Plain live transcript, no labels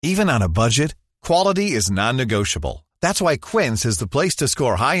Even on a budget, quality is non-negotiable. That's why Quince is the place to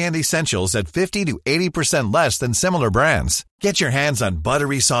score high-end essentials at 50 to 80% less than similar brands. Get your hands on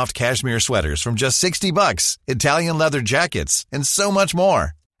buttery soft cashmere sweaters from just $60, Italian leather jackets, and so much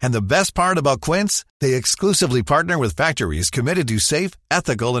more. And the best part about Quince, they exclusively partner with factories committed to safe,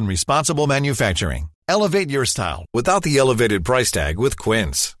 ethical, and responsible manufacturing. Elevate your style without the elevated price tag with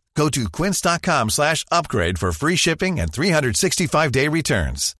Quince. Go to quince.com/upgrade for free shipping and 365-day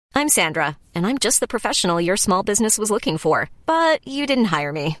returns. I'm Sandra, and I'm just the professional your small business was looking for. But you didn't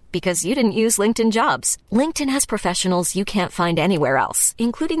hire me because you didn't use LinkedIn Jobs. LinkedIn has professionals you can't find anywhere else,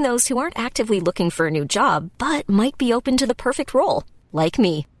 including those who aren't actively looking for a new job, but might be open to the perfect role, like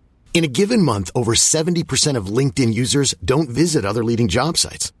me. In a given month, over 70% of LinkedIn users don't visit other leading job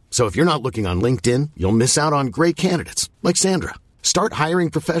sites. So if you're not looking on LinkedIn, you'll miss out on great candidates like Sandra. Start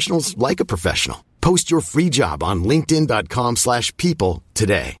hiring professionals like a professional. Post your free job on linkedin.com/people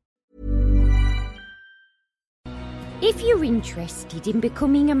today. If you're interested in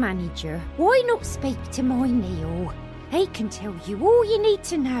becoming a manager, why not speak to my Neil? He can tell you all you need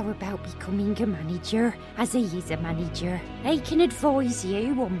to know about becoming a manager, as he is a manager. He can advise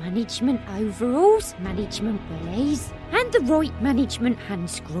you on management overalls, management wellies, and the right management hand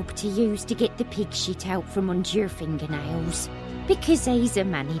scrub to use to get the pig shit out from under your fingernails. Because he's a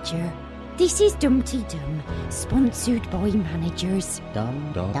manager. This is Dumpty Dum, sponsored by managers.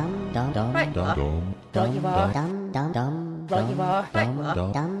 Dum dum dum dum dum Right. dum dum. Right you are. Dum dum dum. Right you are. Dum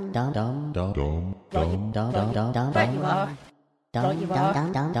dum dum dum dum dum dum dum dum dum. Right you are. Right you are.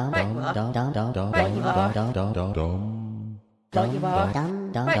 Dum dum dum Right you are. dum dum dum dum Right you are. dum dum dum dum. Right you are.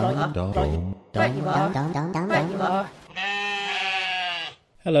 Dum dum Right you are. dum dum Right you are. dum dum dum Right you are.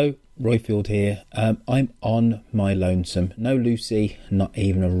 Hello, Royfield here. I'm on my lonesome. No Lucy, not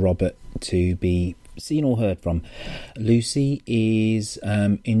even a Robert to be seen or heard from. Lucy is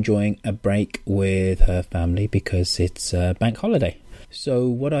enjoying a break with her family because it's a bank holiday. So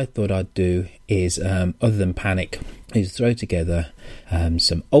what I thought I'd do is, other than panic, is throw together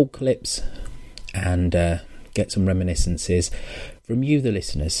some old clips and get some reminiscences from you, the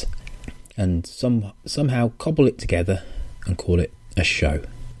listeners, and somehow cobble it together and call it a show.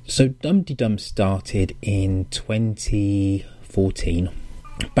 So Dumpty Dum started in 2014.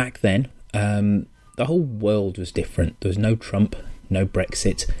 Back then, the whole world was different. There was no Trump, no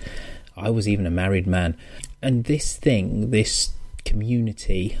Brexit. I was even a married man. And this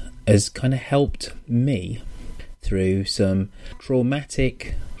community has kind of helped me through some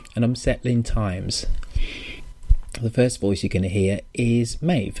traumatic and unsettling times. The first voice you're going to hear is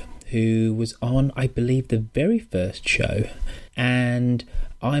Maeve, who was on, I believe, the very first show. And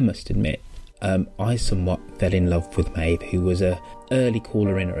I must admit, I somewhat fell in love with Maeve, who was a early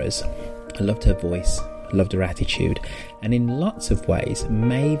caller in us. I loved her voice, loved her attitude, and in lots of ways,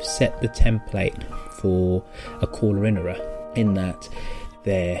 Maeve set the template for a caller innerer, in that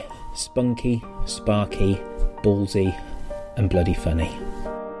they're spunky, sparky, ballsy, and bloody funny.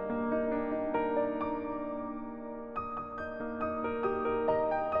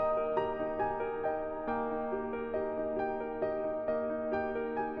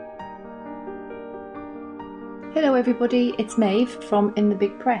 Hello everybody, it's Maeve from In the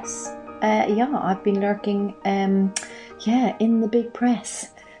Big Press. I've been lurking in the big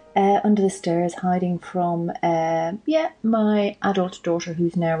press, under the stairs, hiding from my adult daughter,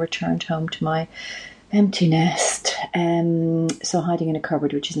 who's now returned home to my empty nest. So hiding in a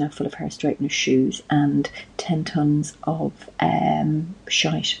cupboard which is now full of hair straighteners, shoes and 10 tons of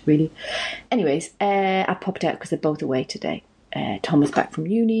shite, really. Anyways, I popped out because they're both away today. Tom is back from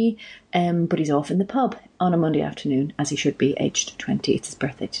uni, but he's off in the pub on a Monday afternoon, as he should be, aged 20. It's his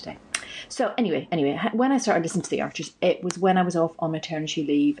birthday today. So anyway, when I started listening to the Archers, it was when I was off on maternity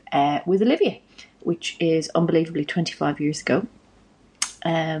leave with Olivia, which is unbelievably 25 years ago.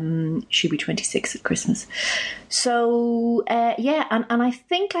 She'll be 26 at Christmas. So, and I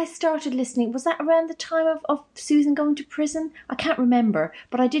think I started listening, was that around the time of Susan going to prison? I can't remember,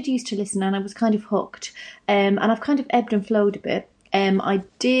 but I did used to listen and I was kind of hooked. And I've kind of ebbed and flowed a bit. I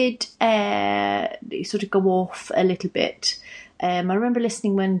did sort of go off a little bit. I remember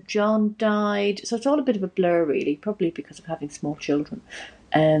listening when John died, so it's all a bit of a blur really, probably because of having small children.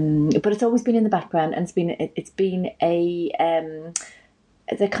 But it's always been in the background, and it's been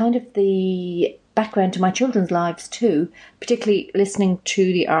the kind of the background to my children's lives too, particularly listening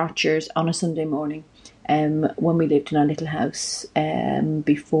to the Archers on a Sunday morning when we lived in our little house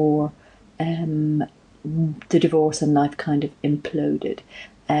before the divorce and life kind of imploded.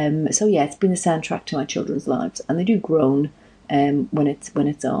 So yeah, it's been the soundtrack to my children's lives, and they do groan when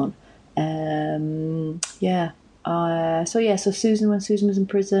it's on. So Susan, when Susan was in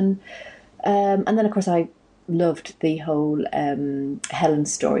prison. And then, of course, I loved the whole Helen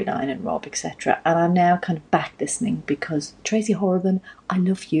storyline and Rob, etc. And I'm now kind of back listening because Tracy Horriban, I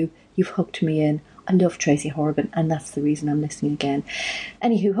love you. You've hooked me in. I love Tracy Horriban, and that's the reason I'm listening again.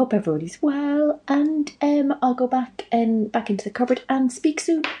 Anywho, hope everybody's well, and I'll go back into the cupboard and speak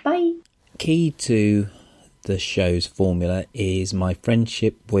soon. Bye. Key to the show's formula is my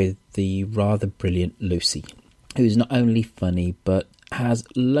friendship with the rather brilliant Lucy, who is not only funny but has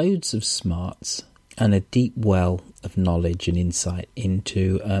loads of smarts and a deep well of knowledge and insight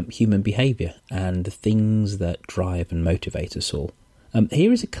into human behaviour and the things that drive and motivate us all.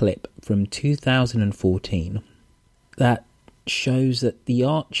 Here is a clip from 2014 that shows that The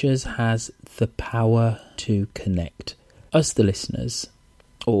Archers has the power to connect us, the listeners,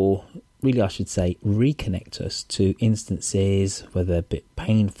 or really I should say reconnect us to instances, whether a bit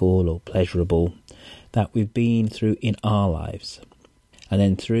painful or pleasurable, that we've been through in our lives. And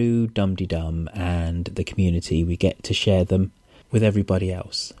then through Dum De Dum and the community, we get to share them with everybody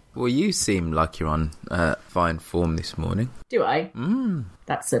else. Well, you seem like you're on fine form this morning. Do I?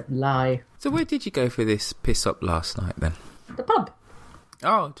 That's a lie. So where did you go for this piss-up last night, then? The pub.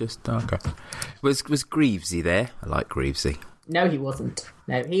 Oh, okay. Was Greavesy there? I like Greavesy. No, he wasn't.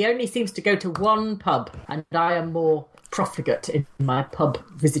 No, he only seems to go to one pub, and I am more profligate in my pub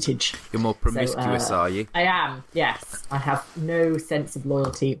visitage. You're more promiscuous, are you? I am, yes. I have no sense of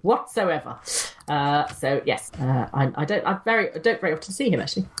loyalty whatsoever. So yes, I don't very often see him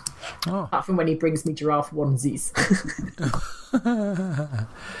actually. Oh. Apart from when he brings me giraffe onesies.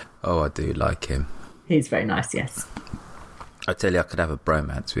 Oh, I do like him. He's very nice, yes. I tell you, I could have a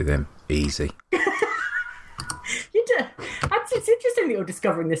bromance with him. Easy. You do. It's interesting that you're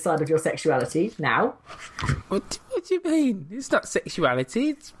discovering this side of your sexuality now. What do you mean? It's not sexuality.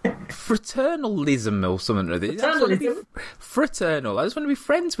 It's fraternalism or something. Fraternalism? Fraternal. I just want to be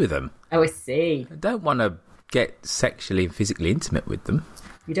friends with them. Oh, I see. I don't want to get sexually and physically intimate with them.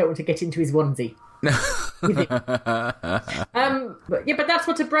 You don't want to get into his onesie. But that's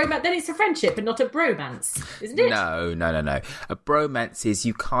what a bromance. Then it's a friendship and not a bromance, isn't it? No. A bromance is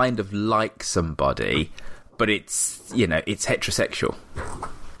you kind of like somebody, but it's heterosexual.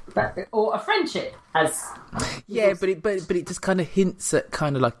 Or a friendship, as but it just kind of hints at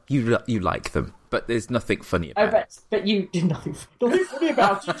kind of like you like them, but there's nothing funny about it. But you do nothing funny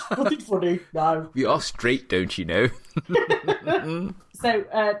about it. Nothing funny. No. You are straight, don't you know? So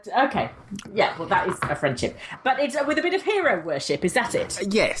okay, yeah. Well, that is a friendship, but it's with a bit of hero worship. Is that it?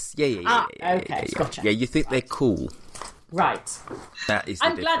 Yes. Yeah. Okay, gotcha. Yeah, you think they're cool, right? That is.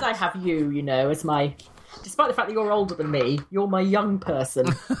 I'm glad I have you. As my. Despite the fact that you're older than me, you're my young person.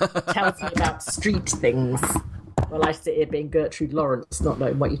 Tells me about street things. While I sit here being Gertrude Lawrence, not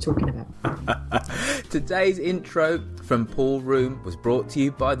knowing what you're talking about. Today's intro from Paul Room was brought to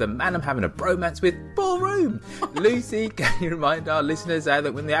you by the man I'm having a bromance with, Paul Room. Lucy, can you remind our listeners how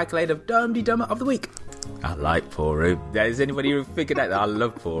that win the accolade of Dum De Dum of the Week? I like Paul Room. Has anybody who figured out that I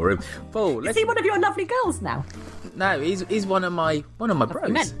love Paul Room? Paul, is he one of your lovely girls now? No, he's one of my bros.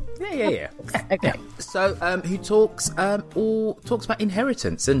 Men. Yeah. Okay. So, who talks about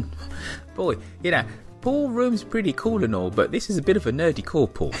inheritance, and boy, Paul Room's pretty cool and all, but this is a bit of a nerdy call,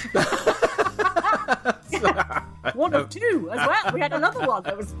 Paul. One of two as well. We had another one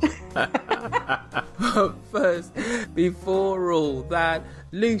that was. But first, before all that,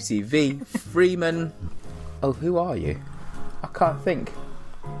 Lucy V. Freeman. Oh, who are you? I can't think.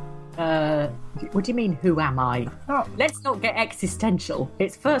 What do you mean, who am I? Oh. Let's not get existential.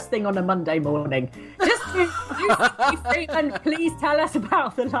 It's first thing on a Monday morning. Just Lucy Freeman, please tell us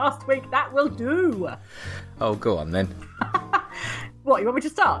about the last week. That will do. Oh, go on then. What, you want me to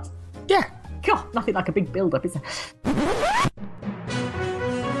start? Yeah. God, nothing like a big build-up, is there?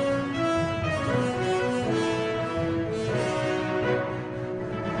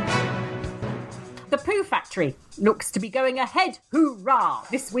 The Pooh Factory looks to be going ahead. Hoorah!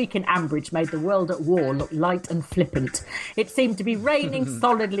 This week in Ambridge made the world at war look light and flippant. It seemed to be raining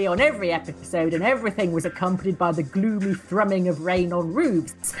solidly on every episode, and everything was accompanied by the gloomy thrumming of rain on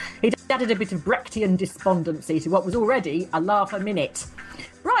roofs. It added a bit of Brechtian despondency to what was already a laugh a minute.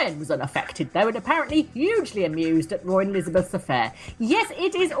 Brian was unaffected, though, and apparently hugely amused at Roy and Elizabeth's affair. Yes,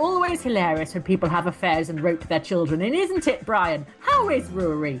 it is always hilarious when people have affairs and rope their children in, isn't it, Brian? How is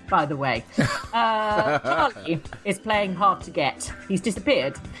Rory, by the way? Charlie is playing hard to get. He's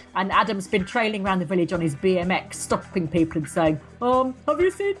disappeared, and Adam's been trailing around the village on his BMX, stopping people and saying, have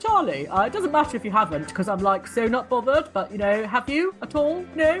you seen Charlie? It doesn't matter if you haven't, because I'm so not bothered, but, have you at all?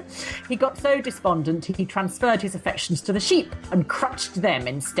 No? He got so despondent, he transferred his affections to the sheep and crutched them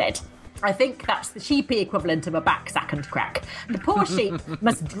instead. I think that's the sheepy equivalent of a back sack and crack. The poor sheep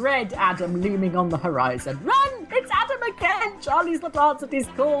must dread Adam looming on the horizon. Run! It's Adam again! Charlie's not answered his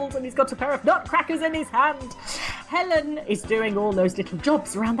calls and he's got a pair of nutcrackers in his hand. Helen is doing all those little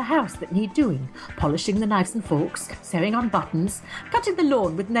jobs around the house that need doing. Polishing the knives and forks, sewing on buttons, cutting the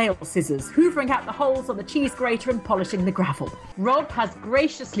lawn with nail scissors, hoovering out the holes on the cheese grater and polishing the gravel. Rob has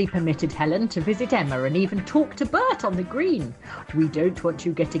graciously permitted Helen to visit Emma and even talk to Bert on the green. We don't want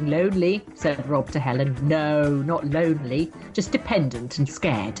you getting lonely, said Rob to Helen. No, not lonely, just dependent and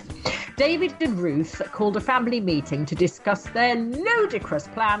scared. David and Ruth called a family meeting to discuss their ludicrous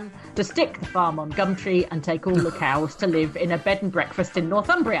plan to stick the farm on Gumtree and take all the cows to live in a bed and breakfast in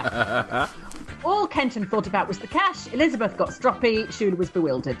Northumbria. All Kenton thought about was the cash. Elizabeth got stroppy. Shula was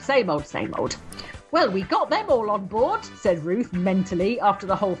bewildered. Same old, same old. Well, we got them all on board, said Ruth mentally after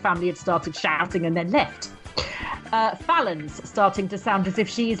the whole family had started shouting and then left. Fallon's starting to sound as if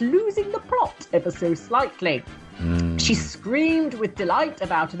she is losing the plot ever so slightly. She screamed with delight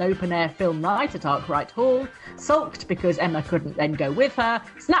about an open-air film night at Arkwright Hall, sulked because Emma couldn't then go with her,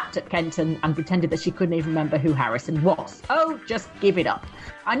 snapped at Kenton and pretended that she couldn't even remember who Harrison was. Oh, just give it up.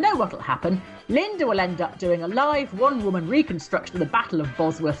 I know what'll happen. Linda will end up doing a live one-woman reconstruction of the Battle of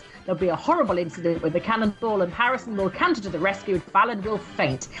Bosworth. There'll be a horrible incident with the cannonball and Harrison will canter to the rescue and Fallon will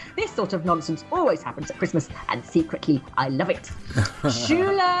faint. This sort of nonsense always happens at Christmas and secretly I love it.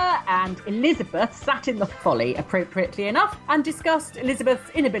 Shula and Elizabeth sat in the folly, appropriately enough, and discussed Elizabeth's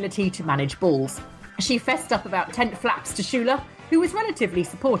inability to manage balls. She fessed up about tent flaps to Shula, who was relatively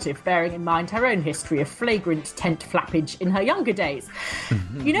supportive, bearing in mind her own history of flagrant tent flappage in her younger days.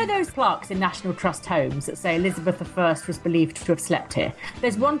 You know those plaques in National Trust homes that say Elizabeth I was believed to have slept here?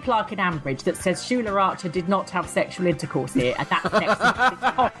 There's one plaque in Ambridge that says Shula Archer did not have sexual intercourse here, and that's next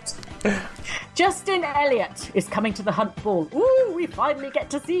hot. Justin Elliott is coming to the Hunt Ball. Ooh, we finally get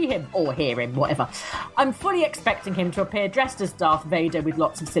to see him, or hear him, whatever. I'm fully expecting him to appear dressed as Darth Vader with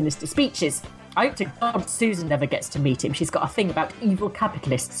lots of sinister speeches. I hope to God Susan never gets to meet him. She's got a thing about evil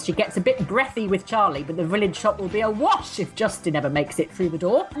capitalists. She gets a bit breathy with Charlie, but the village shop will be awash if Justin ever makes it through the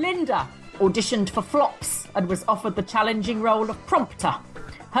door. Linda auditioned for Flops and was offered the challenging role of prompter.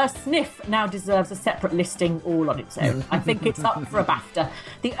 Her sniff now deserves a separate listing all on its own. I think it's up for a BAFTA.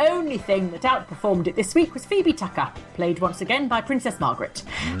 The only thing that outperformed it this week was Phoebe Tucker, played once again by Princess Margaret.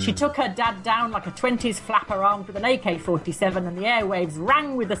 She took her dad down like a 20s flapper armed with an AK-47 and the airwaves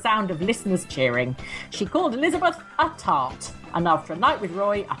rang with the sound of listeners cheering. She called Elizabeth a tart, and after a night with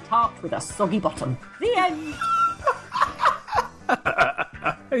Roy, a tart with a soggy bottom. The end.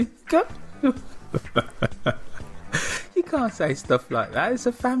 You can't say stuff like that. It's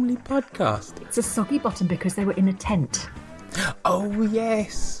a family podcast. It's a soggy bottom because they were in a tent. Oh,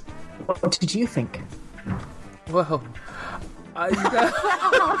 yes. What did you think? Well, I'm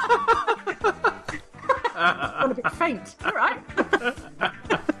a bit faint. All right.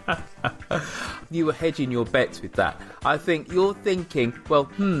 You were hedging your bets with that. I think you're thinking, well,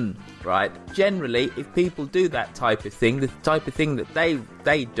 right, generally, if people do that type of thing, the type of thing that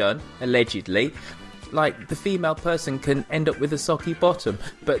they done, allegedly, like the female person can end up with a socky bottom,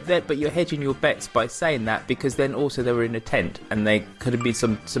 but you're hedging your bets by saying that because then also they were in a tent and there could have been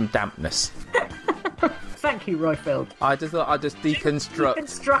some dampness. Thank you, Royfield. I just thought I'd just deconstruct.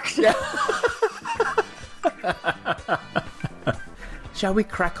 Deconstruction. Shall we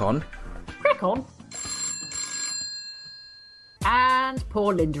crack on? Crack on. And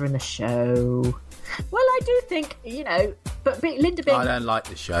poor Linda in the show. Well, I do think, but Linda being... I don't like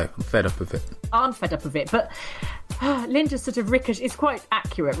the show. I'm fed up of it. I'm fed up of it, but Linda sort of is quite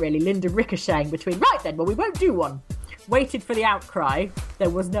accurate, really. Linda ricocheting between, right then, well, we won't do one. Waited for the outcry. There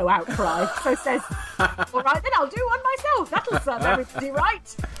was no outcry. So says, all right, then I'll do one myself. That'll serve everybody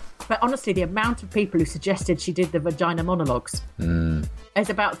right. But honestly, the amount of people who suggested she did the vagina monologues. There's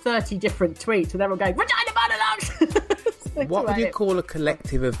about 30 different tweets, and they're all going, vagina monologues! What would you call a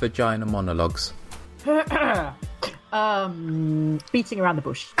collective of vagina monologues? Beating around the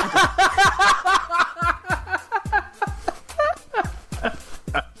bush.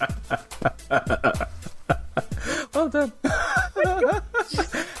 Well done.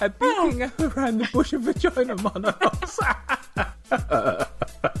 A beating around the bush of vagina monologues.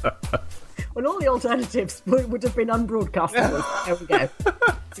 Well, all the alternatives would have been unbroadcastable. There we go.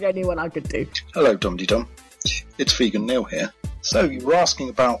 It's the only one I could do. Hello, Dum-de-Dum. It's Vegan Neil here. So you were asking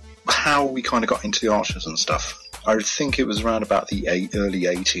about how we kind of got into the Archers and stuff. I think it was around about the early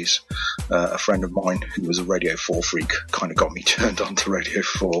 80s. A friend of mine who was a Radio 4 freak kind of got me turned on to Radio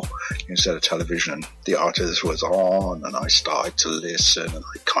 4 instead of television. And the artist was on, and I started to listen, and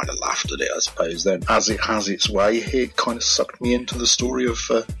I kind of laughed at it, I suppose. Then, as it has its way, it kind of sucked me into the story of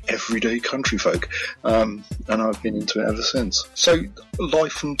everyday country folk, and I've been into it ever since. So,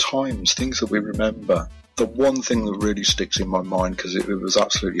 life and times, things that we remember. The one thing that really sticks in my mind, because it was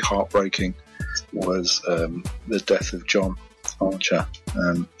absolutely heartbreaking, was the death of John Archer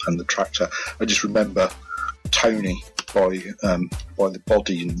and the tractor. I just remember Tony by the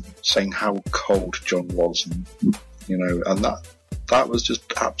body and saying how cold John was, and that was just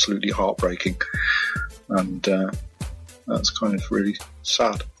absolutely heartbreaking, and that's kind of really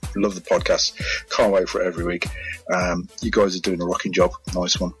sad. Love the podcast. Can't wait for it every week. You guys are doing a rocking job.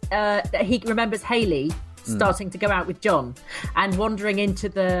 Nice one. He remembers Hayley starting to go out with John and wandering into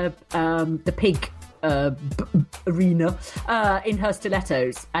the pig arena in her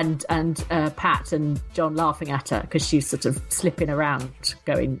stilettos, and Pat and John laughing at her because she's sort of slipping around,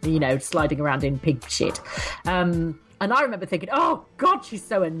 going, sliding around in pig shit. And I remember thinking, oh God, she's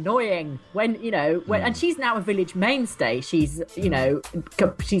so annoying. And she's now a village mainstay. She's,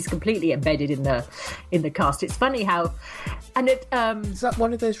 she's completely embedded in the cast. It's funny how, and it is that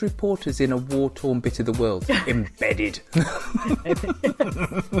one of those reporters in a war-torn bit of the world, embedded.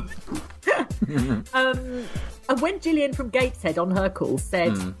 And when Gillian from Gateshead on her call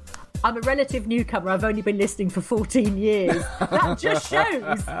said, I'm a relative newcomer, I've only been listening for 14 years. That just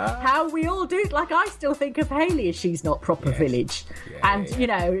shows how we all do. Like, I still think of Hayley as she's not proper village.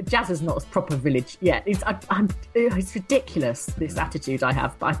 Jazz is not proper village yet. It's ridiculous, this attitude I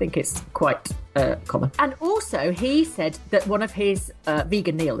have, but I think it's quite common. And also, he said that one of his,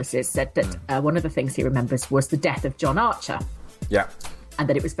 Vegan Neil, this is, said that one of the things he remembers was the death of John Archer. Yeah. And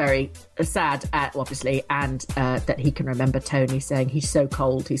that it was very sad, obviously, and that he can remember Tony saying, he's so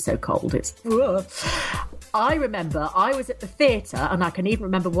cold. It's... I remember I was at the theatre, and I can even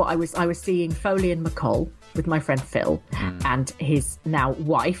remember what I was seeing Foley and McCall with my friend Phil and his now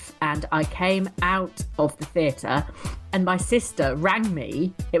wife, and I came out of the theatre and my sister rang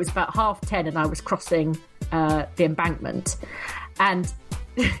me. It was about 10:30 and I was crossing the embankment, and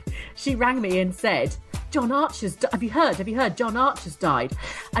she rang me and said, John Archer's... Have you heard? John Archer's died.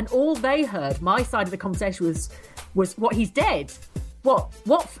 And all they heard, my side of the conversation was what, he's dead? What?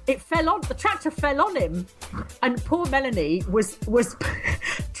 It fell on... The tractor fell on him. And poor Melanie was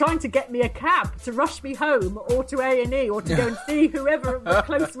trying to get me a cab to rush me home or to A&E or to go and see whoever a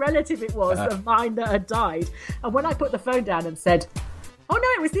close relative it was of mine that had died. And when I put the phone down and said... Oh no,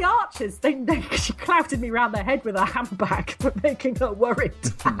 it was the Archers. She clouted me round the head with her handbag for making her worried.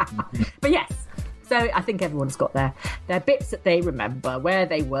 But yes... So I think everyone's got their bits that they remember, where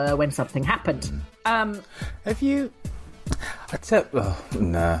they were when something happened. Have you... I tell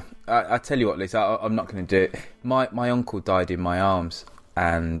you what, Liz, I'm not going to do it. My uncle died in my arms.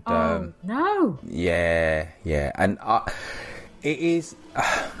 And no. Yeah. And it is...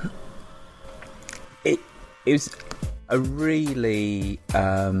 it was a really...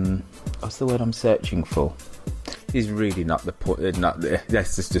 what's the word I'm searching for? Is really not the point.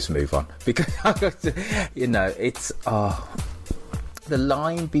 Let's just move on, because it's the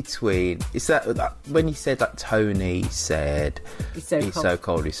line between. It's that when he said that Tony said he's so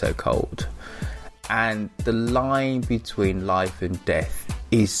cold, and the line between life and death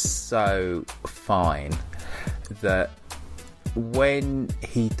is so fine that when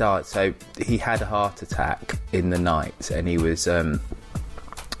he died, so he had a heart attack in the night, and he was.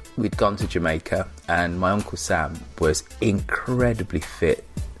 We'd gone to Jamaica, and my Uncle Sam was incredibly fit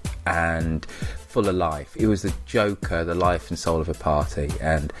and full of life. He was the joker, the life and soul of a party.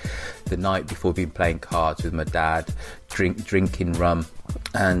 And the night before, we'd been playing cards with my dad, drinking rum,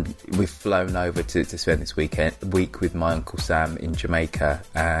 and we've flown over to spend this week with my Uncle Sam in Jamaica.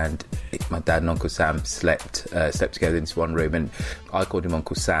 And my dad and Uncle Sam slept together in this one room, and I called him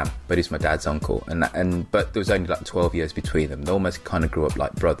Uncle Sam, but he's my dad's uncle. But there was only like 12 years between them. They almost kind of grew up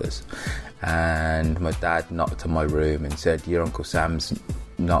like brothers. And my dad knocked on my room and said, "Your Uncle Sam's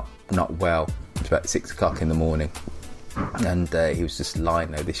not well." It was about 6 o'clock in the morning, and he was just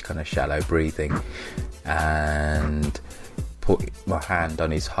lying there, this kind of shallow breathing, and put my hand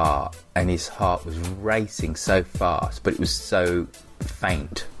on his heart, and his heart was racing so fast, but it was so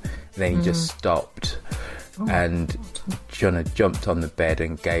faint. Then he just stopped, and John had jumped on the bed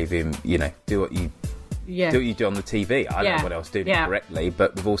and gave him, do what you do on the TV. I don't know what else doing it correctly,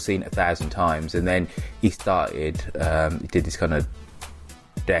 but we've all seen it 1,000 times. And then he started, he did this kind of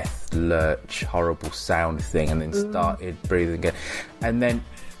death lurch, horrible sound thing, and then started breathing again. And then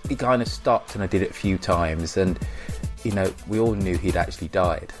it kind of stopped, and I did it a few times, and we all knew he'd actually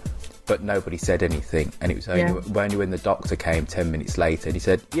died, but nobody said anything. And it was only when the doctor came 10 minutes later, and he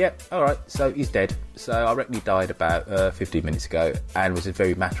said, all right, so he's dead. So I reckon he died about 15 minutes ago, and was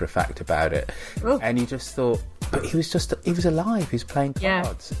very matter of fact about it. Oh. And you just thought, but he was alive, he was playing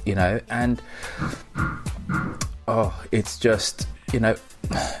cards, and it's just, and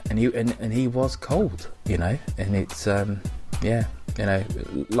he was cold, and it's life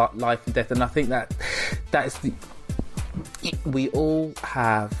and death. And I think that's the, we all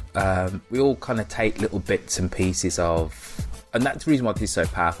have, we all kind of take little bits and pieces of, and that's the reason why this is so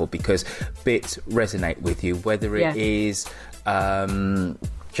powerful, because bits resonate with you, whether it is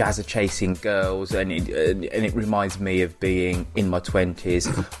Jazza chasing girls, and it reminds me of being in my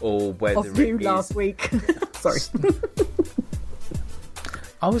 20s, or whether it is last week. Sorry.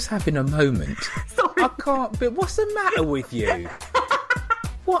 I was having a moment. Sorry. I can't. But what's the matter with you?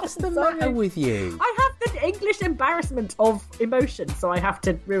 What's the matter with you? I have the English embarrassment of emotion, so I have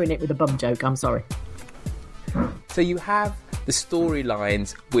to ruin it with a bum joke. I'm sorry. So you have the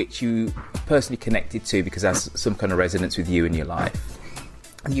storylines which you personally connected to because that's some kind of resonance with you in your life.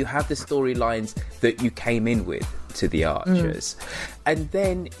 And you have the storylines that you came in with to the Archers. And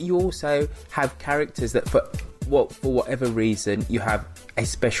then you also have characters that for whatever reason you have a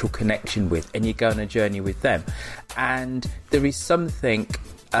special connection with, and you go on a journey with them. And there is something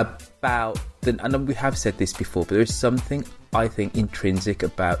about and we have said this before, but there is something, I think, intrinsic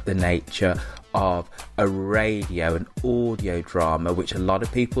about the nature of a radio and audio drama, which a lot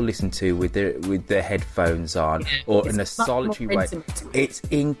of people listen to with their headphones on, or in a solitary way. It's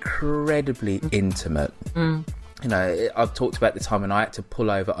incredibly intimate. I've talked about the time when I had to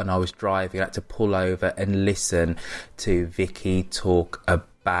pull over and I was driving. I had to pull over and listen to Vicky talk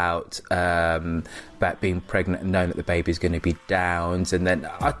about being pregnant and knowing that the baby's going to be Downs, and then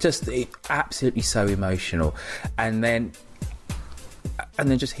it's absolutely so emotional. And then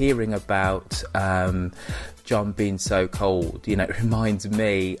just hearing about John being so cold, it reminds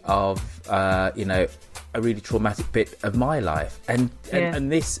me of a really traumatic bit of my life, and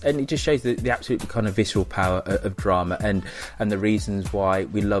it just shows the absolutely kind of visceral power of drama and the reasons why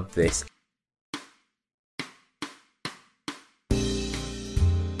we love this.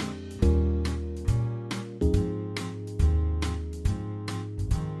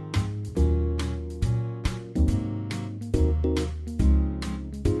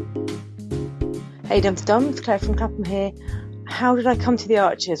 Hey Dum to Dum, it's Claire from Clapham here. How did I come to the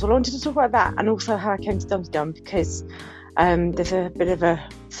Archers? Well, I wanted to talk about that, and also how I came to Dum to Dum, because there's a bit of a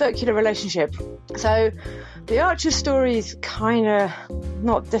circular relationship. So the Archers story is kind of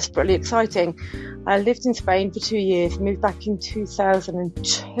not desperately exciting. I lived in Spain for 2 years, moved back in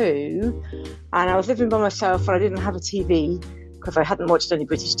 2002, and I was living by myself, and I didn't have a TV because I hadn't watched any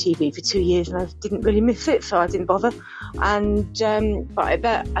British TV for 2 years, and I didn't really miss it, so I didn't bother. And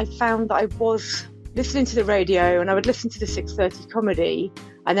but I found that I was listening to the radio, and I would listen to the 6:30 comedy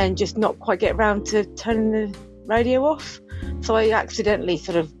and then just not quite get around to turning the radio off. So I accidentally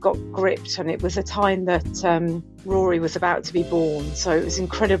sort of got gripped, and it was a time that Rory was about to be born, so it was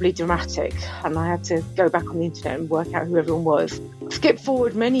incredibly dramatic, and I had to go back on the internet and work out who everyone was. Skip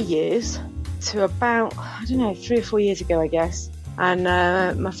forward many years to about, 3 or 4 years ago, I guess, and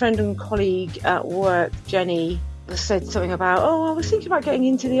my friend and colleague at work, Jenny, said something about, I was thinking about getting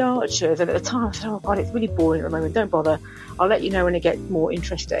into the Archers, and at the time I said, oh god, it's really boring at the moment, don't bother, I'll let you know when it gets more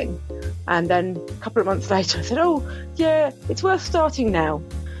interesting. And then a couple of months later I said, oh yeah, it's worth starting now.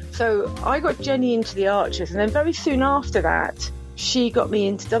 So I got Jenny into the Archers, and then very soon after that she got me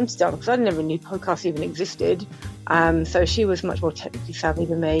into Dum to Dum, because I never knew podcasts even existed. So she was much more technically savvy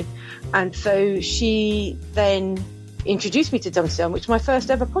than me, and so she then introduced me to Dum to Dum, which was my first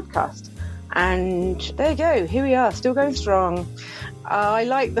ever podcast. And there you go, here we are, still going strong. I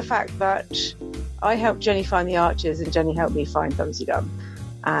like the fact that I helped Jenny find the Archers, and Jenny helped me find Dum to Dum,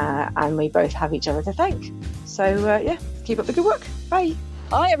 and we both have each other to thank. So keep up the good work. Bye.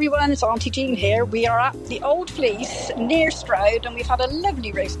 Hi everyone, it's Auntie Jean here. We are at the Old Fleece near Stroud, and we've had a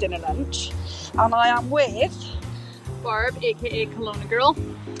lovely roast dinner lunch, and I am with Barb, aka Kelowna Girl,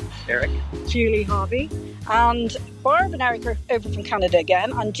 Eric, Julie Harvey, and Barb and Eric are over from Canada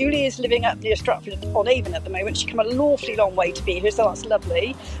again, and Julie is living up near Stratford-on-Avon at the moment. She came a lawfully long way to be here, so that's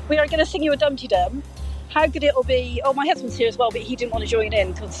lovely. We are going to sing you a Dum to Dum. How good it'll be. Oh, my husband's here as well, but he didn't want to join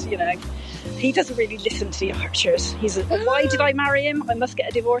in because, he doesn't really listen to the Archers. Why did I marry him? I must get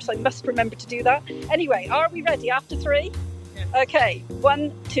a divorce. I must remember to do that. Anyway, are we ready after 3? Yeah. Okay,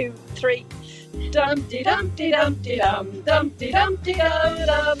 1, 2, 3. Dumpty dumpty dumpty dum, dumpty dumpty dum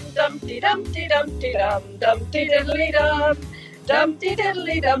dum, dumpty dumpty dumpty dum, dumpty diddly dum, Dumpty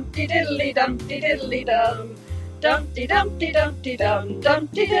diddly dumpty diddly dumpty diddly dum. Dumpty dumpty dumpty dum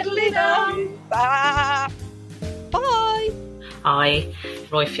dumpty diddly dum. Bye. Hi,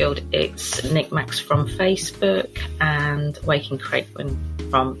 Royfield. It's Nick Max from Facebook and Waking Craigman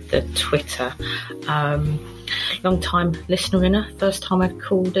from the Twitter. Long time listener inner, first time I've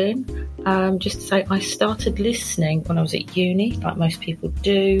called in. Just to say, I started listening when I was at uni, like most people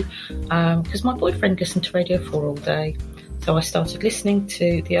do, because my boyfriend listened to Radio 4 all day. So I started listening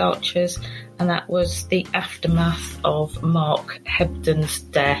to The Archers, and that was the aftermath of Mark Hebden's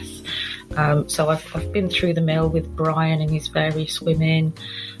death. So I've been through the mill with Brian and his various women,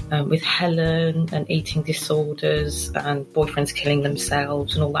 with Helen and eating disorders and boyfriends killing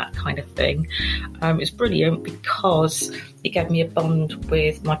themselves and all that kind of thing. It's brilliant because it gave me a bond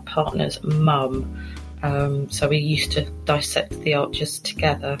with my partner's mum. So we used to dissect The Archers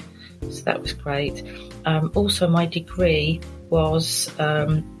together. So that was great. Also, my degree was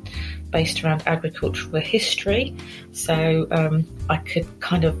based around agricultural history. So I could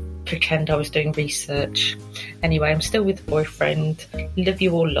kind of pretend I was doing research. Anyway, I'm still with the boyfriend. Love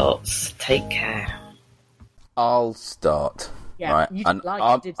you all lots. Take care. I'll start. Yeah, right, you and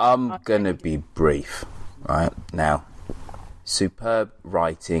I'm going to be brief. Right now, superb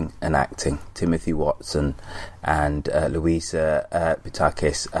writing and acting. Timothy Watson and Louisa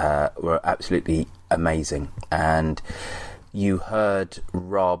Bitakis were absolutely amazing. And you heard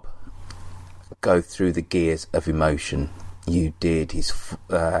Rob go through the gears of emotion. You did his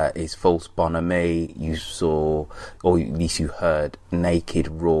false bonhomie. You saw, or at least you heard, naked,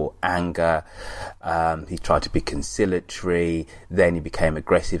 raw anger. He tried to be conciliatory. Then he became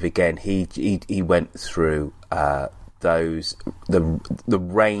aggressive again. He went through the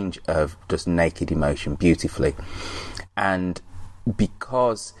range of just naked emotion beautifully. And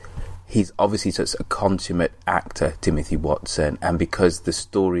because he's obviously such a consummate actor, Timothy Watson, and because the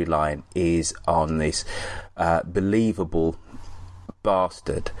storyline is on this believable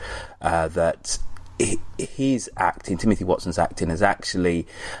bastard, that his acting, Timothy Watson's acting, has actually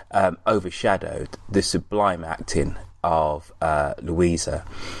overshadowed the sublime acting of Louisa.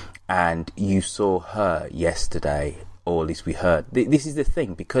 And you saw her yesterday, or at least we heard. This is the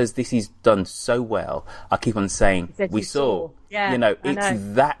thing, because this is done so well. I keep on saying we saw. Yeah,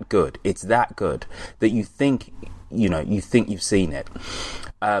 it's that good. It's that good that you think you've seen it.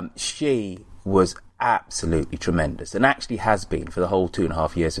 She was absolutely tremendous, and actually has been for the whole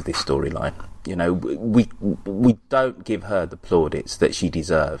 2.5 years of this storyline. We don't give her the plaudits that she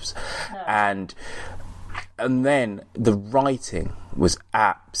deserves. No. And then the writing was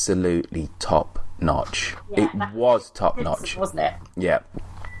absolutely top notch. Yeah, it was top notch, wasn't it? Yeah,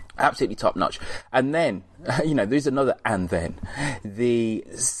 absolutely top notch. And then, there's another and then. The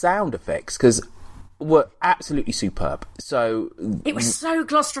sound effects, because were absolutely superb. So it was so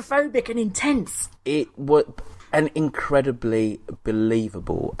claustrophobic and intense. It was and incredibly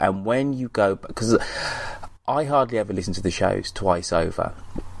believable. And when you go, because I hardly ever listen to the shows twice over,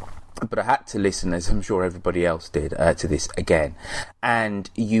 but I had to listen, as I'm sure everybody else did, to this again. And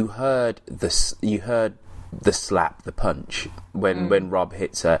you heard the slap, the punch when Rob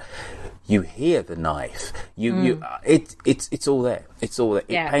hits her. You hear the knife. It's all there. It's all there.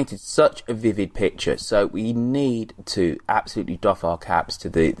 Yeah. It painted such a vivid picture. So we need to absolutely doff our caps to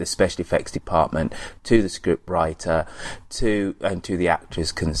the special effects department, to the script writer, to the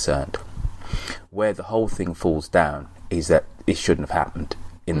actors concerned. Where the whole thing falls down is that it shouldn't have happened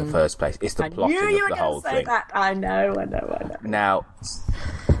in the first place. It's the plotting of the whole thing. I know. Now,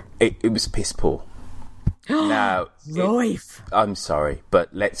 it was piss poor. Now, Royf. I'm sorry,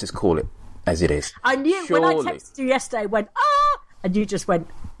 but let's just call it as it is. I knew when I texted you yesterday, I went, and you just went,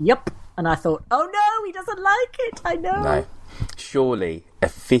 yup. And I thought, oh no, he doesn't like it. I know. No. Surely a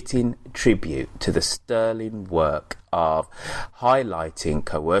fitting tribute to the sterling work of highlighting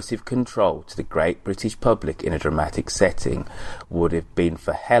coercive control to the great British public in a dramatic setting would have been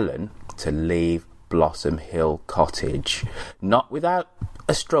for Helen to leave Blossom Hill Cottage, not without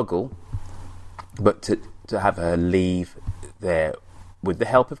a struggle, but to have her leave there with the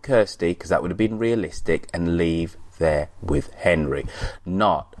help of Kirsty, because that would have been realistic, and leave there with Henry,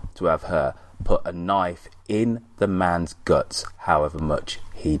 not to have her put a knife in the man's guts, however much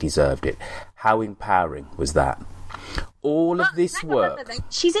he deserved it. How empowering was that? All of this work.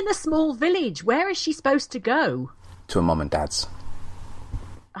 She's in a small village. Where is she supposed to go? To her mum and dad's.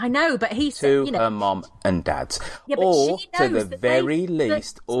 I know, but he said, to you know, her mom and dad's. Yeah, but or she to knows the that very they-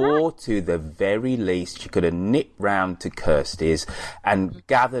 least, that's or right. to the very least, she could have nipped round to Kirsty's and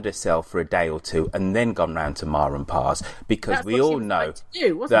gathered herself for a day or two and then gone round to Ma and Pa's, because That's we what she all was know trying to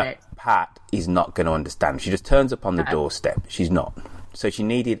do, wasn't that it? Pat is not going to understand. She just turns up on the No. doorstep. She's not. So she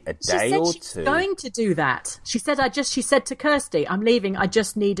needed a She day said or she's two. going to do that. She said, she said to Kirsty, I'm leaving. I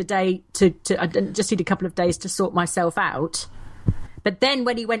just need a day I just need a couple of days to sort myself out. But then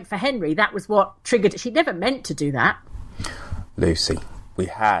when he went for Henry, that was what triggered it. She never meant to do that. Lucy,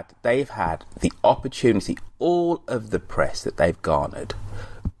 they've had the opportunity, all of the press that they've garnered,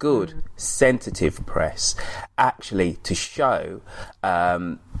 good, sensitive press, actually to show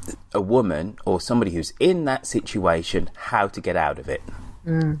a woman or somebody who's in that situation how to get out of it.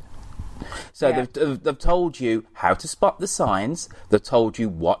 So Yeah. they've told you how to spot the signs. They've told you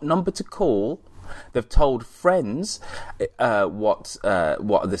what number to call. They've told friends what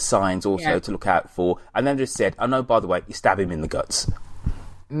are the signs also to look out for, and then just said, "Oh no, by the way, you stab him in the guts."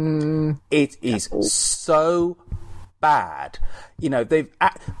 It is so bad. You know,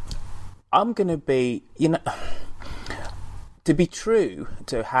 I'm going to be, you know, to be true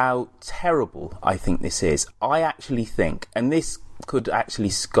to how terrible I think this is. I actually think, and this could actually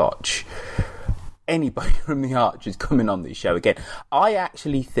scotch anybody from the Archers coming on this show again. I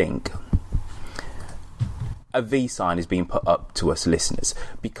actually think a V sign is being put up to us listeners,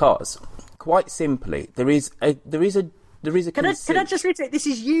 because quite simply there is a Can I just reiterate, this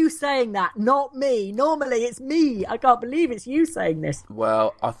is you saying that, not me. Normally it's me. I can't believe it's you saying this.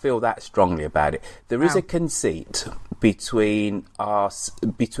 Well, I feel that strongly about it. There is a conceit between us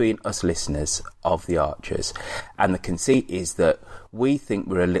listeners of the Archers, and the conceit is that we think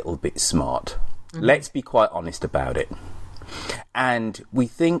we're a little bit smart. Let's be quite honest about it. And we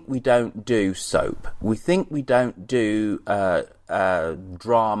think we don't do soap. We think we don't do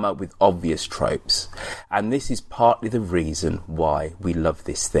drama with obvious tropes. And this is partly the reason why we love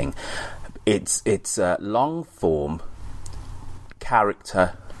this thing. It's a long form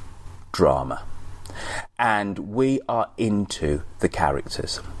character drama. And we are into the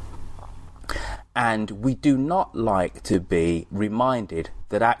characters. And we do not like to be reminded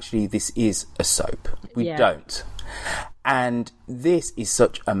that actually this is a soap. We don't. And this is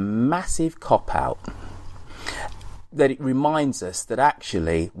such a massive cop-out that it reminds us that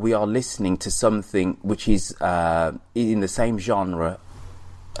actually we are listening to something which is in the same genre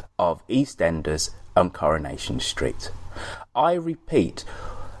of EastEnders and Coronation Street. I repeat,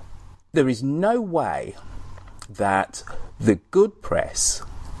 there is no way that the good press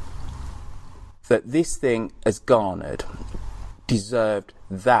that this thing has garnered deserved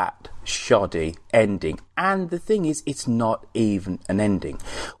that shoddy ending. And the thing is, it's not even an ending.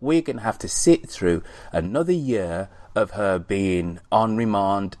 We're going to have to sit through another year of her being on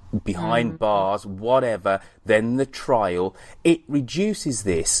remand, behind bars, whatever, then the trial. It reduces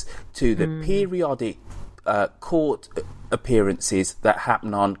this to the periodic court appearances that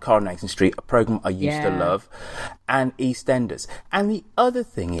happen on Coronation Street, a programme I used to love, and EastEnders. And the other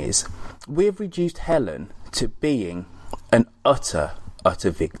thing is, we've reduced Helen to being an utter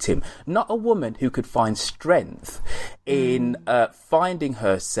victim, not a woman who could find strength in finding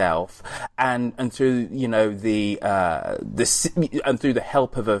herself and through, you know, and through the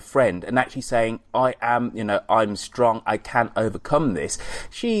help of her friend, and actually saying, I'm strong, I can overcome this.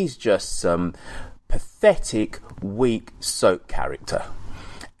 She's just some pathetic, weak soap character.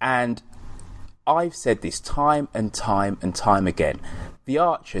 And I've said this time and time and time again. The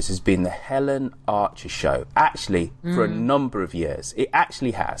Archers has been the Helen Archer show, actually, for a number of years. It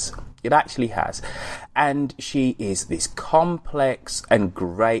actually has. And she is this complex and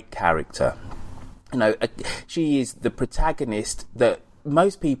great character. You know, she is the protagonist that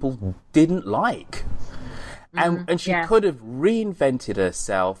most people didn't like. And she could have reinvented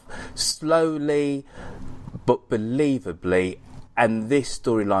herself slowly but believably, and this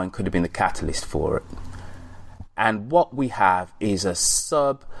storyline could have been the catalyst for it. And what we have is a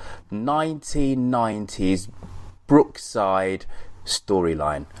sub-1990s Brookside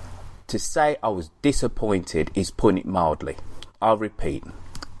storyline. To say I was disappointed is putting it mildly. I'll repeat.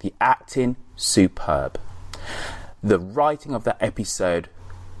 The acting, superb. The writing of that episode,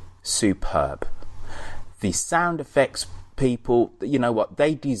 superb. The sound effects people, you know what,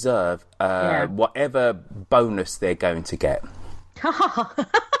 they deserve whatever bonus they're going to get.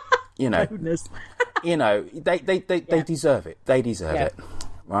 You know, you know, they deserve it. They deserve it,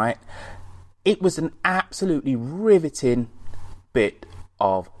 right? It was an absolutely riveting bit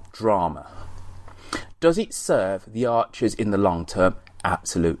of drama. Does it serve the Archers in the long term?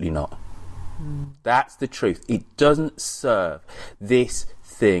 Absolutely not. That's the truth. It doesn't serve this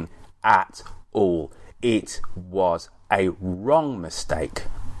thing at all. It was a wrong mistake.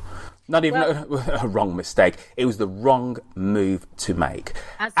 Not even a wrong mistake. It was the wrong move to make.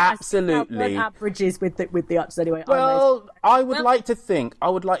 Absolutely. Averages with the Archers anyway. Well, I would like to think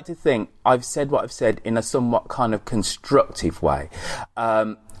I've said what I've said in a somewhat kind of constructive way.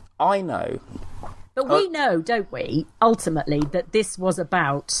 I know. But we know, don't we, ultimately, that this was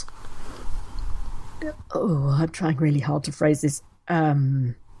about... Oh, I'm trying really hard to phrase this.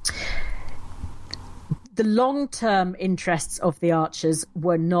 The long-term interests of the Archers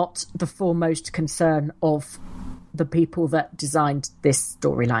were not the foremost concern of the people that designed this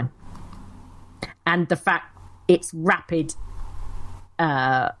storyline. And the fact its rapid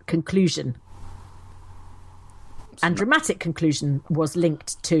conclusion and dramatic conclusion was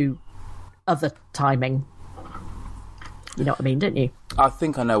linked to other timing. You know what I mean, don't you? I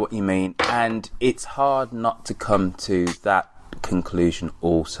think I know what you mean. And it's hard not to come to that conclusion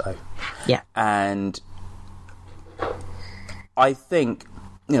also. Yeah. And I think,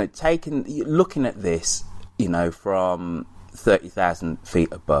 looking at this, from 30,000 feet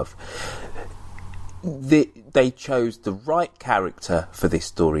above, they chose the right character for this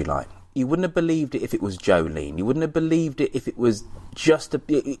storyline. You wouldn't have believed it if it was Jolene. You wouldn't have believed it if it was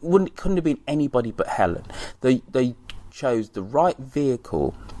couldn't have been anybody but Helen. They chose the right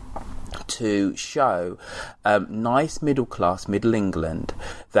vehicle to show nice middle England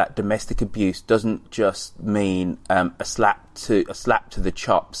that domestic abuse doesn't just mean a slap to the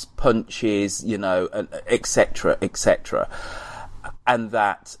chops, punches, etc., etc., and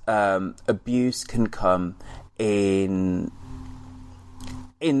that abuse can come in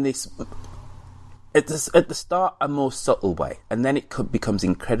this at the start a more subtle way, and then it becomes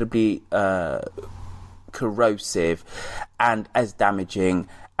incredibly corrosive and as damaging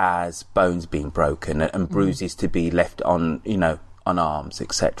as bones being broken and bruises to be left on arms,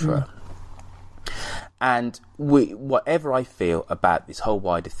 etc. And whatever I feel about this whole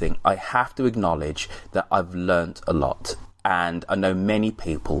wider thing, I have to acknowledge that I've learnt a lot. And I know many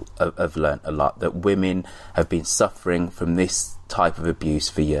people have learnt a lot, that women have been suffering from this type of abuse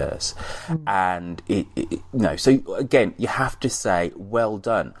for years. And so again, you have to say, well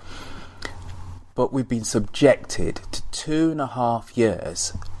done. But we've been subjected to 2.5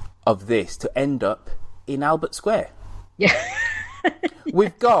 years of this to end up in Albert Square. Yeah.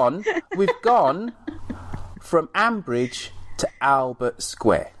 We've gone from Ambridge to Albert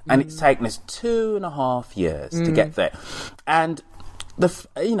Square, and it's taken us 2.5 years to get there. And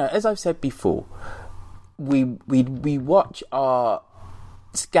as I've said before, we watch our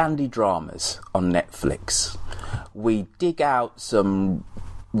Scandi dramas on Netflix. We dig out some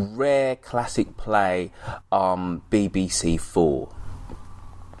rare classic play on BBC 4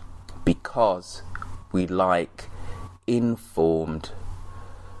 because we like informed,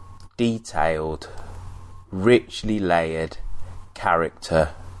 detailed, richly layered character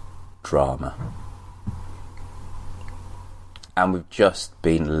drama. And we've just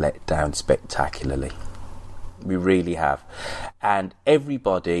been let down spectacularly. We really have. And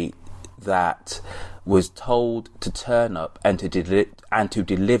everybody that was told to turn up and to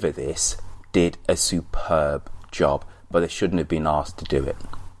deliver this did a superb job, but they shouldn't have been asked to do it.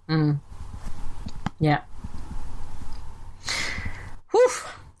 Yeah. Whew.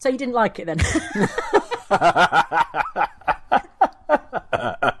 So you didn't like it then?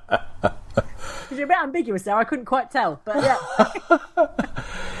 You're a bit ambiguous there. I couldn't quite tell, but yeah.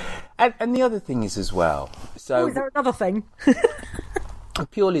 and the other thing is as well. So is there another thing?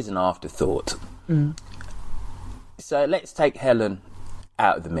 Purely as an afterthought. So let's take Helen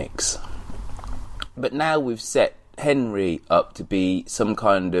out of the mix. But now we've set Henry up to be some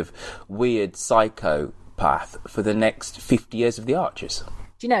kind of weird psychopath for the next 50 years of the Archers.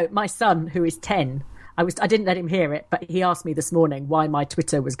 Do you know, my son, who is 10, I didn't let him hear it, but he asked me this morning why my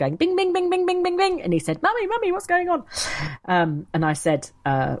Twitter was going bing, bing, bing, bing, bing, bing, bing, and he said, "Mummy, what's going on?" And I said,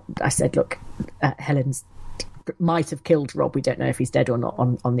 "Look, Helen's might have killed Rob. We don't know if he's dead or not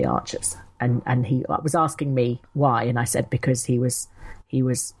on the Archers." And he was asking me why, and I said because he was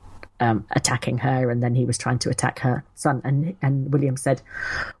attacking her, and then he was trying to attack her son. And William said,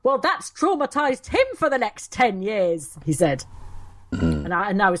 "Well, that's traumatized him for the next 10 years." He said. And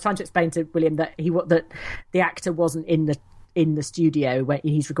I was trying to explain to William that that the actor wasn't in the studio where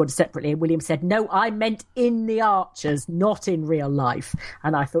he's recorded separately, and William said, "No, I meant in the Archers, not in real life."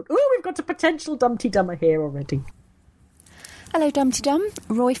 And I thought, oh, we've got a potential Dumpty Dummer here already. Hello, Dumpty Dum.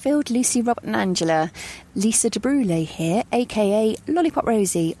 Royfield, Lucy, Robert and Angela. Lisa de Brule here, a.k.a. Lollipop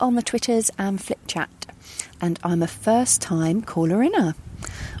Rosie, on the Twitters and Flip Chat. And I'm a first-time caller-inner.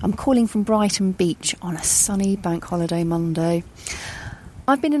 I'm calling from Brighton Beach on a sunny bank holiday Monday.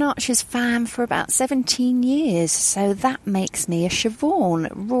 I've been an Archers fan for about 17 years, so that makes me a Siobhan,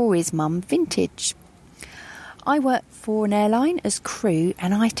 Rory's mum vintage. I work for an airline as crew,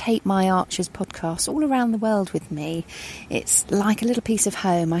 and I take my Archers podcast all around the world with me. It's like a little piece of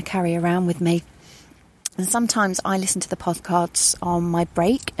home I carry around with me. And sometimes I listen to the podcasts on my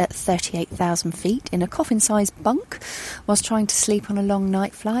break at 38,000 feet in a coffin-sized bunk whilst trying to sleep on a long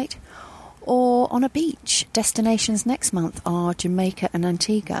night flight, or on a beach. Destinations next month are Jamaica and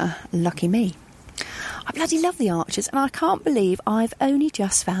Antigua. Lucky me. I bloody love the Archers, and I can't believe I've only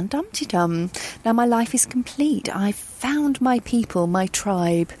just found Dumpty Dum. Now my life is complete. I've found my people, my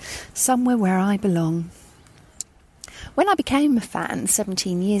tribe, somewhere where I belong. When I became a fan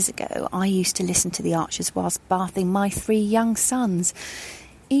 17 years ago, I used to listen to the Archers whilst bathing my 3 young sons.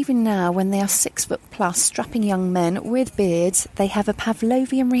 Even now, when they are 6 foot plus, strapping young men with beards, they have a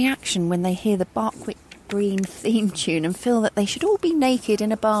Pavlovian reaction when they hear the Barkwick Green theme tune and feel that they should all be naked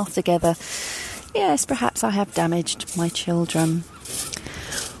in a bath together. Yes, perhaps I have damaged my children.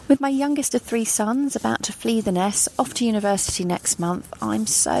 With my youngest of 3 sons about to flee the nest, off to university next month, I'm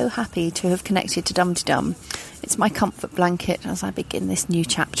so happy to have connected to Dumpty Dum. It's my comfort blanket as I begin this new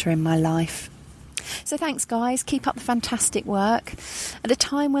chapter in my life. So thanks, guys. Keep up the fantastic work. At a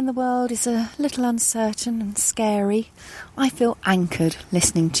time when the world is a little uncertain and scary, I feel anchored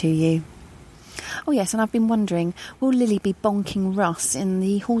listening to you. Oh yes, and I've been wondering, will Lily be bonking Russ in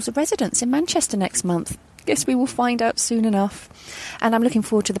the Halls of Residence in Manchester next month? Guess we will find out soon enough. And I'm looking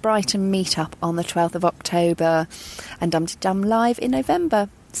forward to the Brighton meet-up on the 12th of October and Dumpty Dum live in November.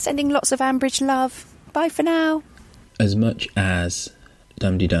 Sending lots of Ambridge love. Bye for now. As much as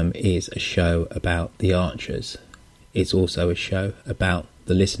Dumpty Dum is a show about the Archers, it's also a show about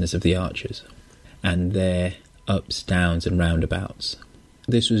the listeners of the Archers and their ups, downs and roundabouts.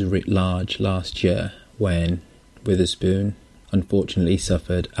 This was writ large last year when Witherspoon unfortunately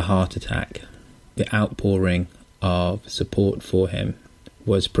suffered a heart attack. The outpouring of support for him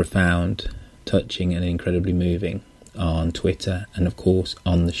was profound, touching and incredibly moving on Twitter and of course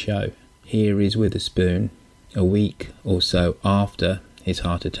on the show. Here is Witherspoon a week or so after his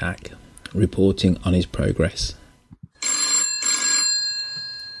heart attack, reporting on his progress.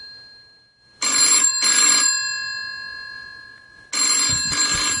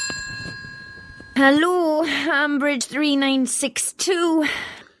 Hello, Ambridge 3962. Who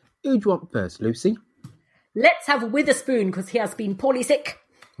do you want first, Lucy? Let's have Witherspoon, because he has been poorly sick.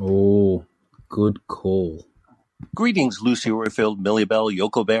 Oh, good call. Greetings, Lucy Royfield, Millie Bell,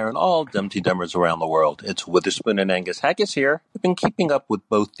 Yoko Bear, and all Dumpty Dummers around the world. It's Witherspoon and Angus Haggis here. I've been keeping up with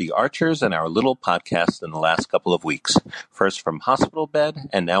both the Archers and our little podcast in the last couple of weeks. First from hospital bed,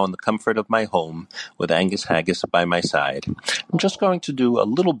 and now in the comfort of my home, with Angus Haggis by my side. I'm just going to do a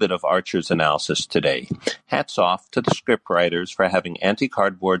little bit of Archers analysis today. Hats off to the scriptwriters for having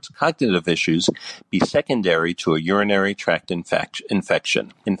anti-cardboard's cognitive issues be secondary to a urinary tract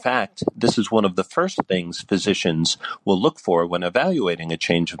infection. In fact, this is one of the first things physicians will look for when evaluating a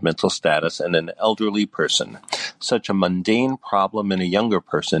change of mental status in an elderly person. Such a mundane problem in a younger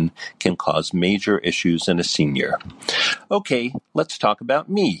person can cause major issues in a senior. Okay, let's talk about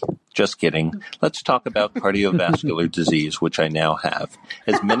me. Just kidding. Let's talk about cardiovascular disease, which I now have.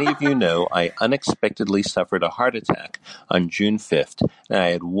 As many of you know, I unexpectedly suffered a heart attack on June 5th, and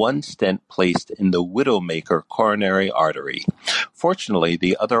I had 1 stent placed in the Widowmaker coronary artery. Fortunately,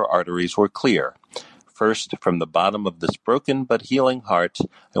 the other arteries were clear. First, from the bottom of this broken but healing heart,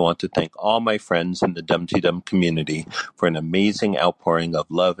 I want to thank all my friends in the Dumpty Dum community for an amazing outpouring of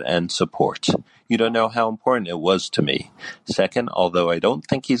love and support. You don't know how important it was to me. Second, although I don't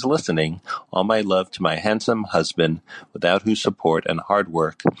think he's listening, all my love to my handsome husband, without whose support and hard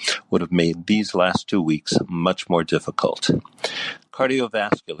work would have made these last 2 weeks much more difficult.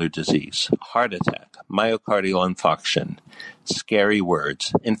 Cardiovascular disease, heart attack, myocardial infarction. Scary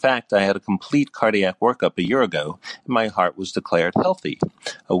words. In fact, I had a complete cardiac workup a year ago, and my heart was declared healthy.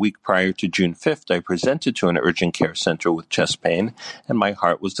 A week prior to June 5th, I presented to an urgent care center with chest pain, and my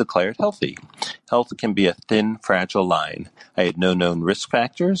heart was declared healthy. Health can be a thin, fragile line. I had no known risk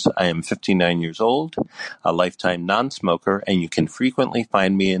factors. I am 59 years old, a lifetime non-smoker, and you can frequently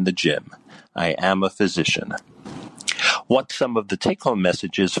find me in the gym. I am a physician. What's some of the take-home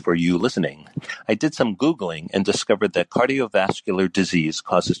messages for you listening? I did some Googling and discovered that cardiovascular disease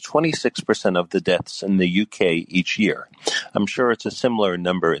causes 26% of the deaths in the UK each year. I'm sure it's a similar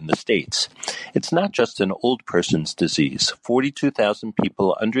number in the States. It's not just an old person's disease. 42,000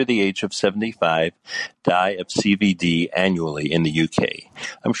 people under the age of 75 die of CVD annually in the UK.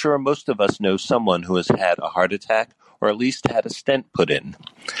 I'm sure most of us know someone who has had a heart attack or at least had a stent put in.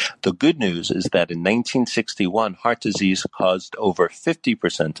 The good news is that in 1961, heart disease caused over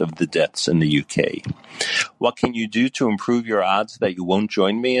 50% of the deaths in the UK. What can you do to improve your odds that you won't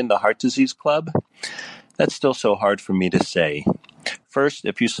join me in the heart disease club? That's still so hard for me to say. First,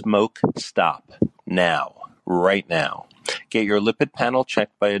 if you smoke, stop. Now. Right now. Get your lipid panel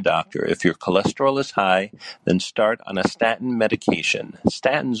checked by a doctor. If your cholesterol is high, then start on a statin medication.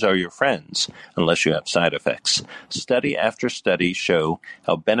 Statins are your friends, unless you have side effects. Study after study show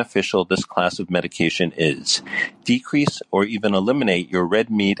how beneficial this class of medication is. Decrease or even eliminate your red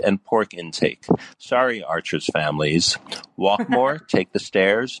meat and pork intake. Sorry, Archer's families. Walk more, take the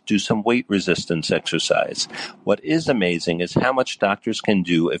stairs, do some weight resistance exercise. What is amazing is how much doctors can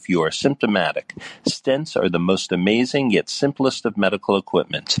do if you are symptomatic. Stents are the most amazing yet simplest of medical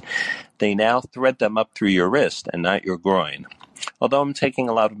equipment. They now thread them up through your wrist and not your groin. Although I'm taking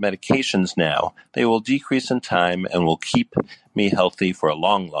a lot of medications now, they will decrease in time and will keep me healthy for a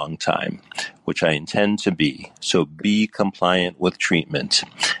long, long time, which I intend to be. So be compliant with treatment.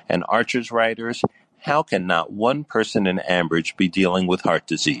 And Archer's riders, how can not one person in Ambridge be dealing with heart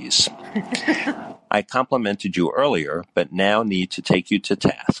disease? I complimented you earlier, but now need to take you to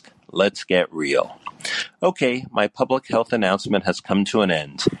task. Let's get real. Okay, my public health announcement has come to an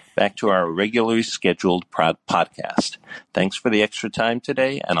end. Back to our regularly scheduled podcast. Thanks for the extra time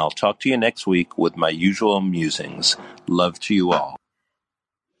today, and I'll talk to you next week with my usual musings. Love to you all.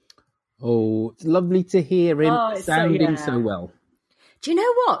 Oh, it's lovely to hear him sounding so well. Do you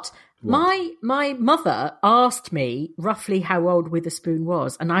know what? My mother asked me roughly how old Witherspoon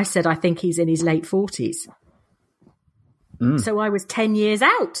was, and I said I think he's in his late 40s. So I was 10 years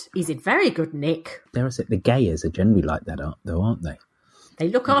out. He's in very good nick. Dare I say, the Gayers are generally like that, aren't they? They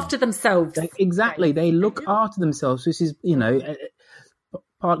look after themselves. Exactly. They look after themselves. This is,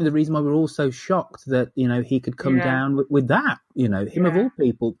 partly the reason why we're all so shocked that, he could come down with that, him of all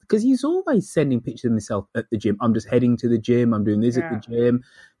people, because he's always sending pictures of himself at the gym. I'm just heading to the gym. I'm doing this at the gym.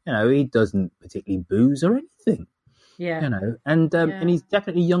 He doesn't particularly booze or anything. Yeah. And he's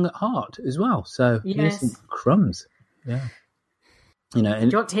definitely young at heart as well. So, innocent crumbs. Yeah. And do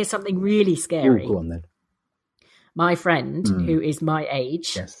you want to hear something really scary? Oh, go on then. My friend, who is my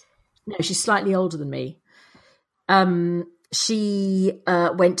age, no, she's slightly older than me. She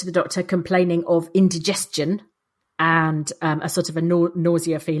went to the doctor complaining of indigestion and a sort of a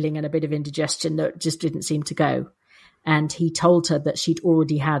nausea feeling and a bit of indigestion that just didn't seem to go. And he told her that she'd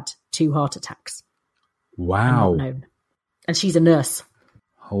already had 2 heart attacks. Wow. And she's a nurse.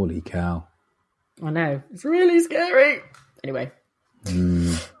 Holy cow. I know. It's really scary. Anyway.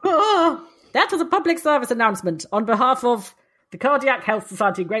 That was a public service announcement on behalf of the Cardiac Health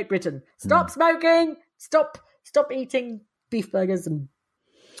Society of Great Britain. Stop smoking. Stop eating beef burgers. And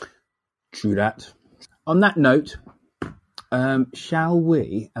True that. On that note, shall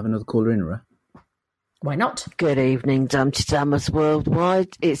we have another caller in, Laura? Why not? Good evening, Dumpty Dummers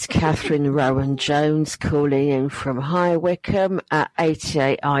Worldwide. It's Catherine Rowan Jones calling in from High Wycombe at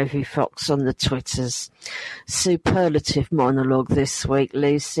 88 Ivy Fox on the Twitters. Superlative monologue this week,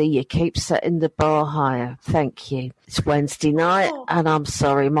 Lucy. You keep setting the bar higher. Thank you. It's Wednesday night, and I'm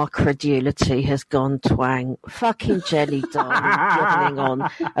sorry, my credulity has gone twang. Fucking Jenny Darling jogging on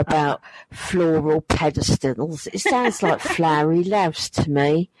about floral pedestals. It sounds like flowery louse to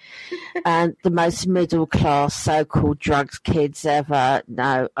me. And the most middle-class so-called drugs kids ever.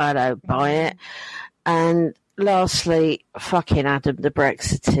 No, I don't buy it. And lastly, fucking Adam the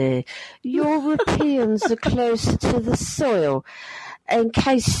Brexiteer. Europeans are closer to the soil. In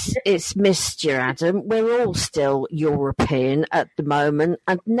case it's missed you, Adam, we're all still European at the moment.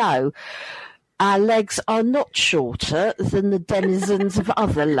 And no, our legs are not shorter than the denizens of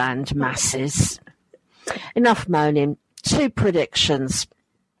other land masses. Enough moaning. 2 predictions.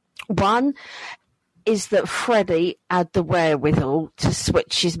 One is that Freddie had the wherewithal to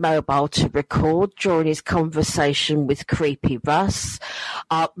switch his mobile to record during his conversation with Creepy Russ.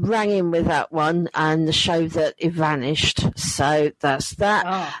 Rang in with that one and the show that it vanished. So that's that.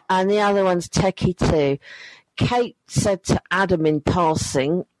 Oh. And the other one's techie too. Kate said to Adam in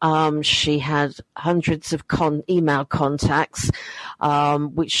passing, she had hundreds of email contacts,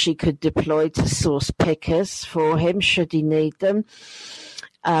 which she could deploy to source pickers for him should he need them.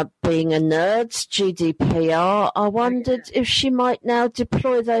 Being a nerd, GDPR, I wondered if she might now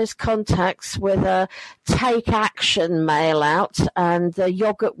deploy those contacts with a take action mail out, and the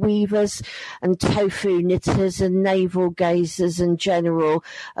yogurt weavers and tofu knitters and navel gazers and general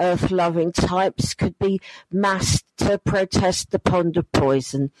earth loving types could be massed to protest the pond of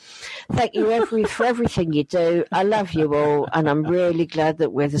poison. Thank you for everything you do. I love you all, and I'm really glad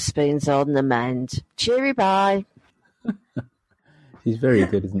that Witherspoon's on the mend. Cheery bye. She's very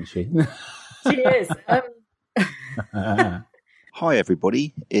good, isn't she? She is. Hi,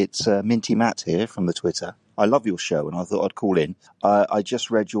 everybody. It's Minty Matt here from the Twitter. I love your show, and I thought I'd call in. I just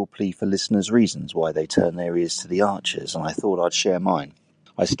read your plea for listeners' reasons why they turn their ears to the Archers, and I thought I'd share mine.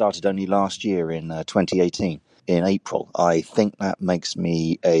 I started only last year in 2018, in April. I think that makes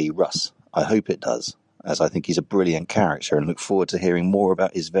me a Russ. I hope it does, as I think he's a brilliant character, and look forward to hearing more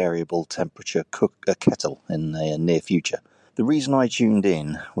about his variable temperature kettle in the near future. The reason I tuned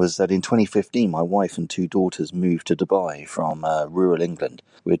in was that in 2015 my wife and 2 daughters moved to Dubai from rural England.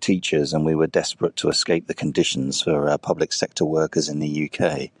 We're teachers and we were desperate to escape the conditions for public sector workers in the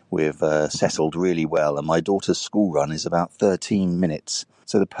UK. We've settled really well, and my daughter's school run is about 13 minutes,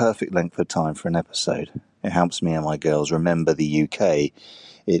 so the perfect length of time for an episode. It helps me and my girls remember the UK,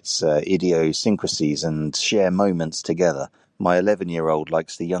 its idiosyncrasies, and share moments together. My 11-year-old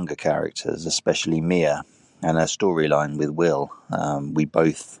likes the younger characters, especially Mia, and her storyline with Will. We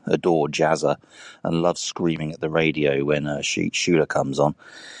both adore Jazza and love screaming at the radio when Shula comes on.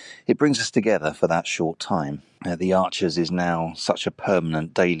 It brings us together for that short time. The Archers is now such a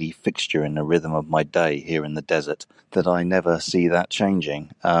permanent daily fixture in the rhythm of my day here in the desert that I never see that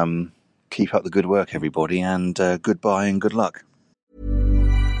changing. Keep up the good work, everybody, and goodbye and good luck.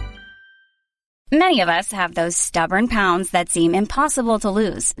 Many of us have those stubborn pounds that seem impossible to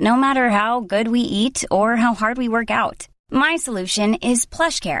lose, no matter how good we eat or how hard we work out. My solution is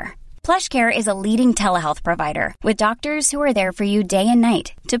PlushCare. PlushCare is a leading telehealth provider with doctors who are there for you day and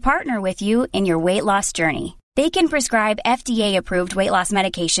night to partner with you in your weight loss journey. They can prescribe FDA-approved weight loss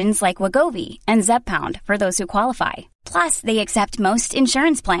medications like Wegovy and Zepbound for those who qualify. Plus, they accept most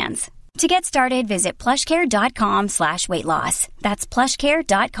insurance plans. To get started, visit plushcare.com/weightloss. That's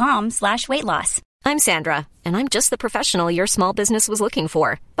plushcare.com/weightloss. I'm Sandra, and I'm just the professional your small business was looking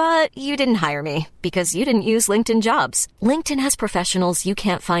for. But you didn't hire me because you didn't use LinkedIn Jobs. LinkedIn has professionals you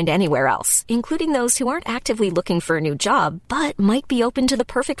can't find anywhere else, including those who aren't actively looking for a new job, but might be open to the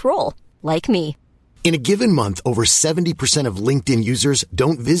perfect role, like me. In a given month, over 70% of LinkedIn users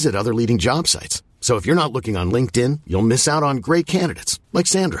don't visit other leading job sites. So if you're not looking on LinkedIn, you'll miss out on great candidates like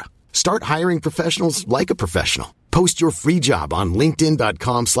Sandra. Start hiring professionals like a professional. Post your free job on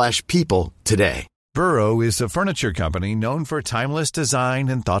linkedin.com/people today. Burrow is a furniture company known for timeless design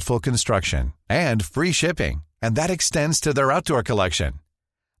and thoughtful construction and free shipping, and that extends to their outdoor collection.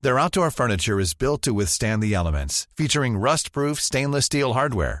 Their outdoor furniture is built to withstand the elements, featuring rust-proof stainless steel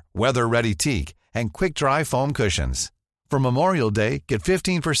hardware, weather-ready teak, and quick-dry foam cushions. For Memorial Day, get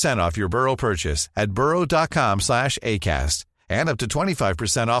 15% off your Burrow purchase at burrow.com/acast. And up to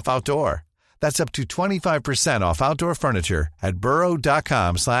 25% off outdoor. That's up to 25% off outdoor furniture at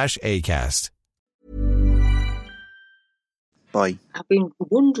burrow.com/acast. Bye. I've been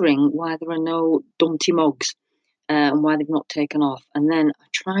wondering why there are no Dumpty Mugs and why they've not taken off. And then I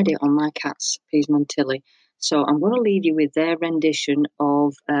tried it on my cats, Peasman Tilly. So I'm going to leave you with their rendition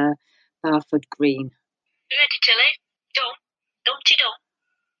of Barford Green. You ready, Tilly? Dumpty Dum.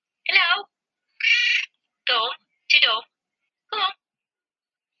 Hello? Dumpty Dum. Come on.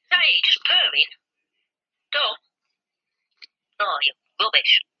 Hey, you're just purring. Dum. Oh, you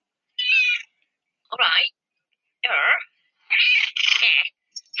rubbish. All right. Yeah.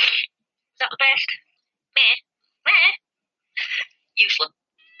 Is that the best? Meh. Useless.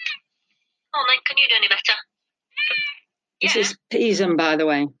 Oh, then, can you do any better? This is Peasman, by the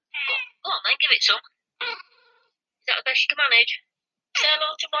way. Go on, then, give it some. Is that the best you can manage? Say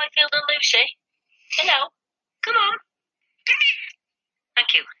hello to Royfield and Lucy. Hello. Come on.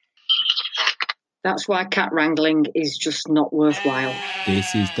 Thank you. That's why cat wrangling is just not worthwhile.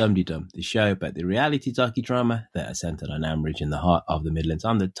 This is Dumdy Dum, the show about the reality docudrama that are centred on Ambridge in the heart of the Midlands.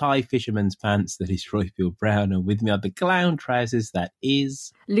 I'm the Thai fisherman's pants that is Royfield Brown, and with me are the clown trousers that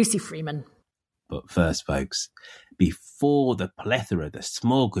is Lucy Freeman. But first, folks, before the plethora, the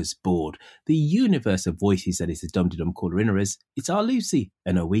smorgasbord, the universe of voices that is the Dumdy Dum Caller Innerers, it's our Lucy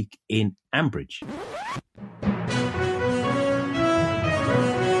and a week in Ambridge.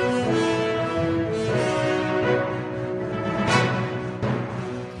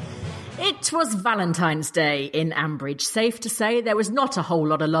 It was Valentine's Day in Ambridge. Safe to say there was not a whole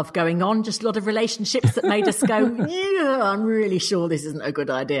lot of love going on, just a lot of relationships that made us go, yeah, I'm really sure this isn't a good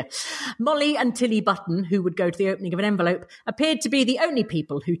idea. Molly and Tilly Button, who would go to the opening of an envelope, appeared to be the only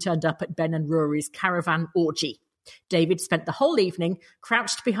people who turned up at Ben and Rory's caravan orgy. David spent the whole evening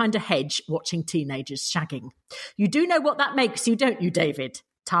crouched behind a hedge watching teenagers shagging. You do know what that makes you, don't you, David?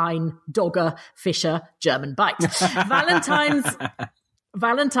 Tyne, Dogger, Fisher, German bite.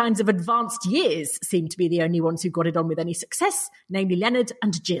 Valentines of advanced years seemed to be the only ones who got it on with any success, namely Leonard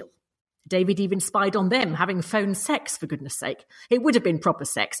and Jill. David even spied on them having phone sex, for goodness sake. It would have been proper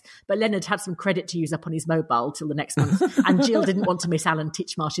sex, but Leonard had some credit to use up on his mobile till the next month, and Jill didn't want to miss Alan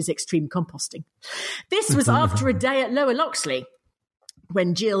Titchmarsh's extreme composting. This was after a day at Lower Loxley,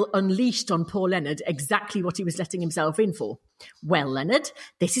 when Jill unleashed on poor Leonard exactly what he was letting himself in for. Well, Leonard,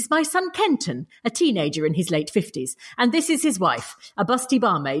 this is my son Kenton, a teenager in his late 50s, and this is his wife, a busty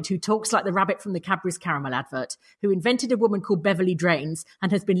barmaid who talks like the rabbit from the Cadbury's Caramel advert, who invented a woman called Beverly Drains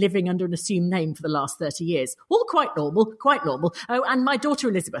and has been living under an assumed name for the last 30 years. All quite normal, quite normal. Oh, and my daughter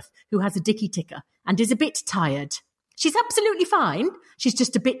Elizabeth, who has a dicky ticker and is a bit tired. She's absolutely fine. She's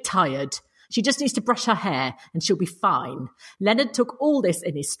just a bit tired. She just needs to brush her hair and she'll be fine. Leonard took all this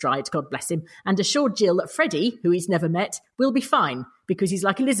in his stride, God bless him, and assured Jill that Freddie, who he's never met, will be fine because he's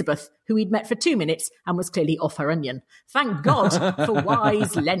like Elizabeth, who he'd met for 2 minutes and was clearly off her onion. Thank God for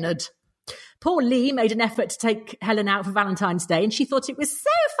wise Leonard. Poor Lee made an effort to take Helen out for Valentine's Day, and she thought it was so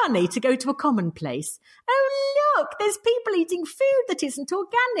funny to go to a common place. Oh, look, there's people eating food that isn't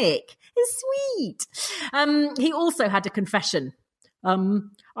organic. It's sweet. He also had a confession.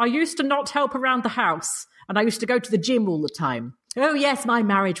 I used to not help around the house, and I used to go to the gym all the time. Oh, yes, my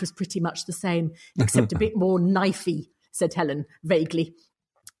marriage was pretty much the same, except a bit more knifey, said Helen vaguely.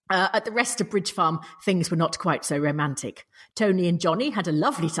 At the rest of Bridge Farm, things were not quite so romantic. Tony and Johnny had a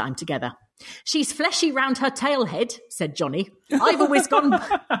lovely time together. She's fleshy round her tailhead, said Johnny. I've always gone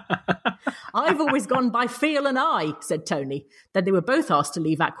by feel and eye, said Tony. Then they were both asked to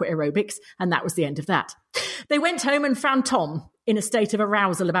leave Aqua Aerobics, and that was the end of that. They went home and found Tom in a state of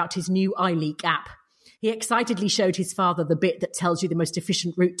arousal about his new iLeak app. He excitedly showed his father the bit that tells you the most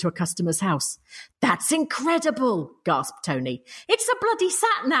efficient route to a customer's house. That's incredible, gasped Tony. It's a bloody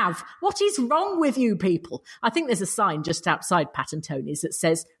sat-nav. What is wrong with you people? I think there's a sign just outside Pat and Tony's that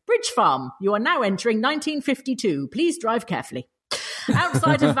says, Bridge Farm, you are now entering 1952. Please drive carefully.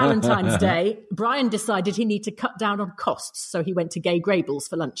 Outside of Valentine's Day, Brian decided he needed to cut down on costs, so he went to Gay Grable's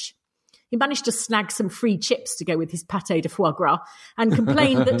for lunch. He managed to snag some free chips to go with his pâté de foie gras and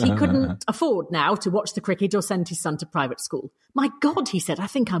complained that he couldn't afford now to watch the cricket or send his son to private school. My God, he said, I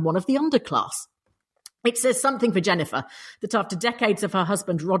think I'm one of the underclass. It says something for Jennifer that after decades of her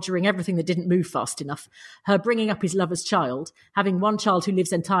husband rogering everything that didn't move fast enough, her bringing up his lover's child, having one child who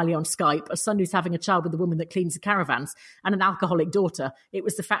lives entirely on Skype, a son who's having a child with the woman that cleans the caravans, and an alcoholic daughter, it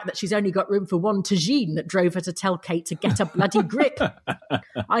was the fact that she's only got room for one tagine that drove her to tell Kate to get a bloody grip.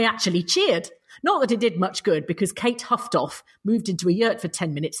 I actually cheered. Not that it did much good, because Kate huffed off, moved into a yurt for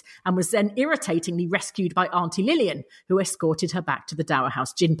 10 minutes, and was then irritatingly rescued by Auntie Lillian, who escorted her back to the Dower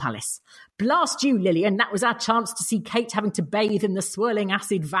House Gin Palace. Blast you, Lillian, that was our chance to see Kate having to bathe in the swirling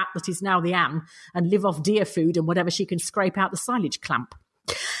acid vat that is now the Am, and live off deer food and whatever she can scrape out the silage clamp.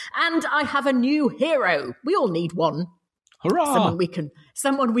 And I have a new hero. We all need one. Hurrah!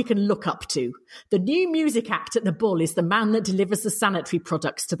 Someone we can look up to. The new music act at the Bull is the man that delivers the sanitary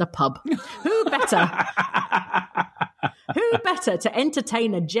products to the pub. Who better to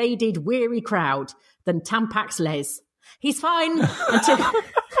entertain a jaded, weary crowd than Tampax Les? He's fine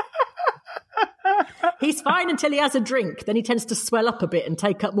until he has a drink. Then he tends to swell up a bit and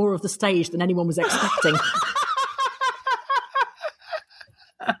take up more of the stage than anyone was expecting.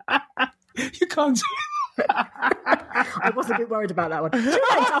 You can't. I was a bit worried about that one. Too late,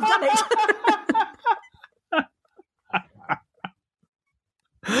 I've done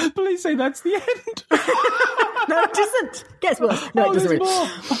it. Please say that's the end. No, it isn't. Gets worse. No, it doesn't really. More.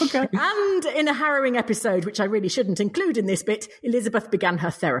 Okay. And in a harrowing episode, which I really shouldn't include in this bit, Elizabeth began her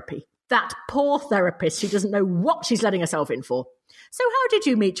therapy. That poor therapist, she doesn't know what she's letting herself in for. So how did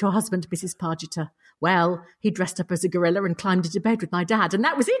you meet your husband, Mrs. Pargeter? Well, he dressed up as a gorilla and climbed into bed with my dad, and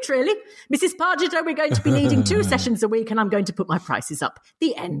that was it, really. Mrs. Pargeter, we're going to be needing 2 sessions a week, and I'm going to put my prices up.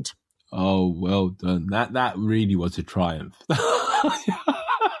 The end. Oh, well done. That really was a triumph.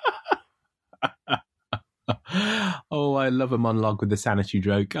 Oh, I love a monologue with the sanitary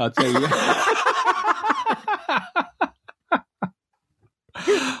joke, I'll tell you.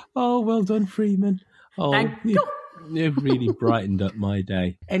 Oh, well done, Freeman. Oh, Thank you. You've really brightened up my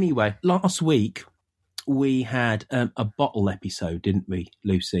day. Anyway, last week we had a bottle episode, didn't we,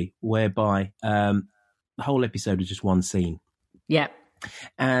 Lucy? Whereby the whole episode was just one scene. Yeah.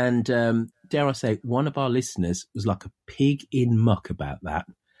 And dare I say, one of our listeners was like a pig in muck about that.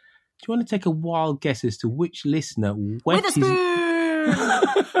 Do you want to take a wild guess as to which listener wet his...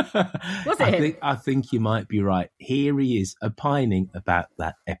 Was it him? I think you might be right. Here he is opining about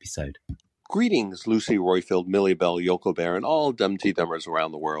that episode. Greetings, Lucy Roifield, Millie Bell, Yoko Bear, and all Dumpty Dummers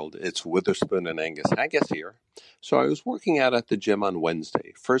around the world. It's Witherspoon and Angus Haggis here. So I was working out at the gym on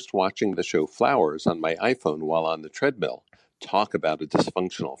Wednesday, first watching the show Flowers on my iPhone while on the treadmill. talk about a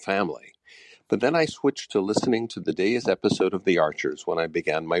dysfunctional family. But then I switched to listening to the day's episode of The Archers when I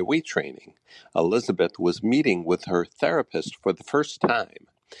began my weight training. Elizabeth was meeting with her therapist for the first time.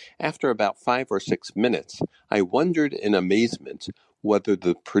 After about 5 or 6 minutes, I wondered in amazement whether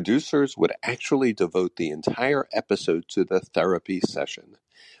the producers would actually devote the entire episode to the therapy session.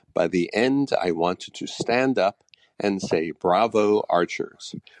 By the end, I wanted to stand up and say, "Bravo,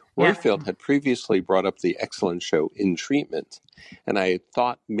 Archers." Roifield had previously brought up the excellent show In Treatment, and I had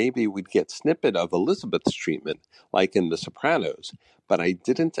thought maybe we'd get snippet of Elizabeth's treatment, like in The Sopranos, but I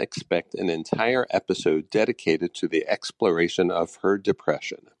didn't expect an entire episode dedicated to the exploration of her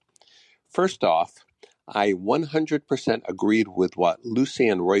depression. First off, I 100% agreed with what Lucy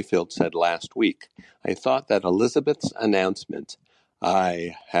and Roifield said last week. I thought that Elizabeth's announcement,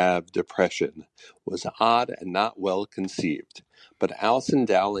 "I have depression," was odd and not well conceived. But Alison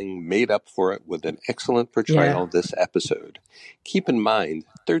Dowling made up for it with an excellent portrayal this episode. Keep in mind,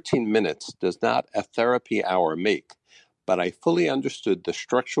 13 minutes does not a therapy hour make, but I fully understood the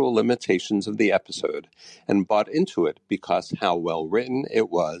structural limitations of the episode and bought into it because how well written it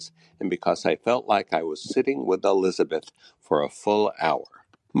was and because I felt like I was sitting with Elizabeth for a full hour.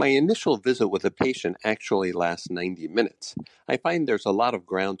 My initial visit with a patient actually lasts 90 minutes. I find there's a lot of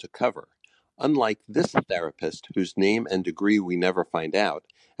ground to cover. Unlike this therapist, whose name and degree we never find out,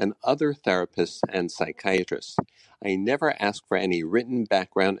 and other therapists and psychiatrists, I never ask for any written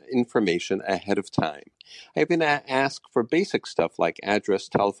background information ahead of time. I even ask for basic stuff like address,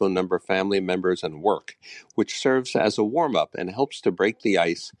 telephone number, family members, and work, which serves as a warm-up and helps to break the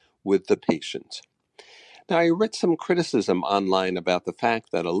ice with the patient. Now, I read some criticism online about the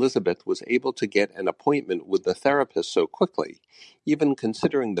fact that Elizabeth was able to get an appointment with the therapist so quickly, even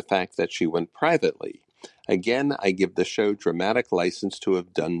considering the fact that she went privately. Again, I give the show dramatic license to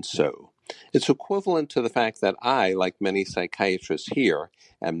have done so. It's equivalent to the fact that I, like many psychiatrists here,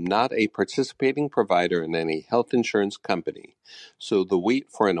 am not a participating provider in any health insurance company, so the wait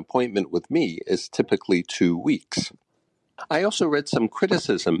for an appointment with me is typically 2 weeks. I also read some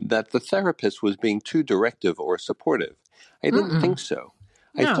criticism that the therapist was being too directive or supportive. I didn't think so.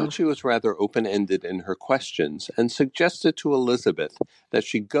 I thought she was rather open-ended in her questions and suggested to Elizabeth that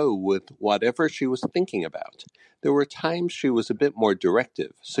she go with whatever she was thinking about. There were times she was a bit more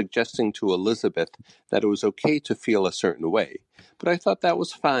directive, suggesting to Elizabeth that it was okay to feel a certain way. But I thought that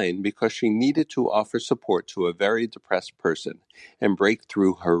was fine because she needed to offer support to a very depressed person and break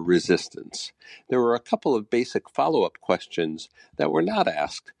through her resistance. There were a couple of basic follow-up questions that were not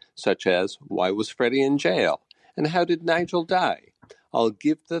asked, such as, why was Freddie in jail? And how did Nigel die? I'll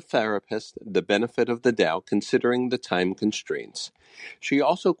give the therapist the benefit of the doubt considering the time constraints. She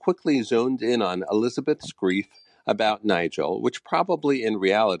also quickly zoned in on Elizabeth's grief about Nigel, which probably in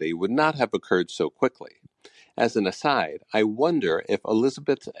reality would not have occurred so quickly. As an aside, I wonder if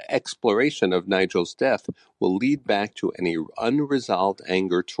Elizabeth's exploration of Nigel's death will lead back to any unresolved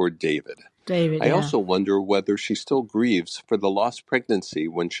anger toward David. I also wonder whether she still grieves for the lost pregnancy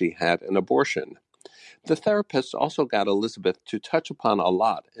when she had an abortion. The therapist also got Elizabeth to touch upon a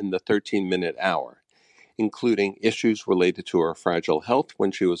lot in the 13-minute hour, including issues related to her fragile health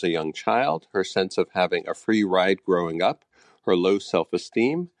when she was a young child, her sense of having a free ride growing up, her low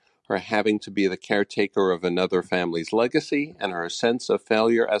self-esteem, her having to be the caretaker of another family's legacy, and her sense of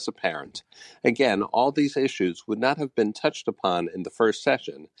failure as a parent. Again, all these issues would not have been touched upon in the first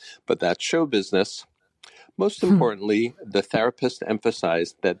session, but that's show business. Most importantly, the therapist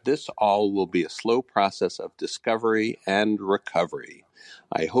emphasized that this all will be a slow process of discovery and recovery.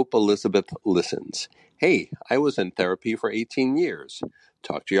 I hope Elizabeth listens. Hey, I was in therapy for 18 years.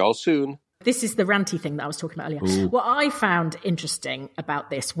 Talk to you all soon. This is the ranty thing that I was talking about earlier. Ooh. What I found interesting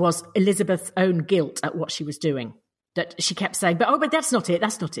about this was Elizabeth's own guilt at what she was doing. That she kept saying, but that's not it,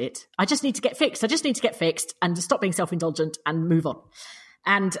 that's not it. I just need to get fixed. I just need to get fixed and stop being self-indulgent and move on.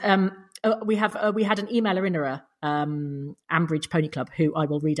 And we had an emailer in her, Ambridge Pony Club, who I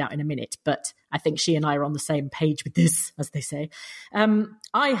will read out in a minute, but I think she and I are on the same page with this, as they say.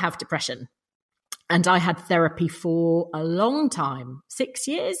 I have depression, and I had therapy for a long time, 6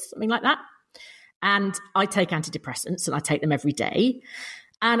 years, something like that. And I take antidepressants, and I take them every day.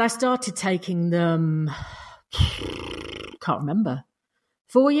 And I started taking them, can't remember,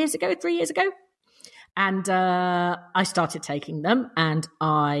 3 years ago. And I started taking them, and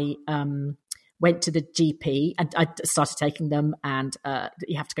I went to the GP, and I started taking them, and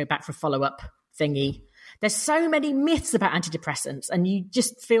you have to go back for a follow-up thingy. There's so many myths about antidepressants, and you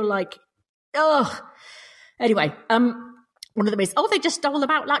just feel like, ugh. Anyway, one of them is, they just dole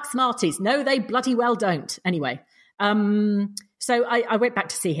them out like Smarties. No, they bloody well don't. Anyway, so I went back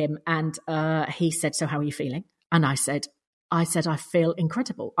to see him, and he said, so how are you feeling? And I said, I said, I feel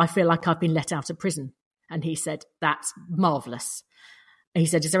incredible. I feel like I've been let out of prison. And he said, that's marvellous. He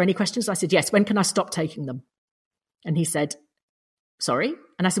said, is there any questions? I said, yes. When can I stop taking them? And he said, sorry?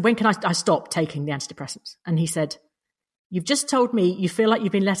 And I said, when can I stop taking the antidepressants? And he said, you've just told me you feel like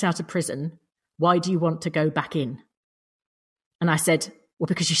you've been let out of prison. Why do you want to go back in? And I said, well,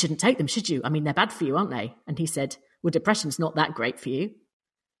 because you shouldn't take them, should you? I mean, they're bad for you, aren't they? And he said, well, depression's not that great for you.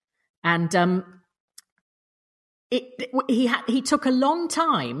 And he took a long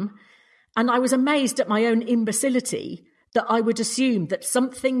time, and I was amazed at my own imbecility that I would assume that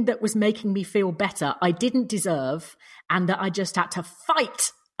something that was making me feel better I didn't deserve, and that I just had to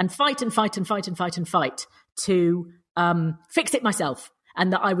fight to fix it myself,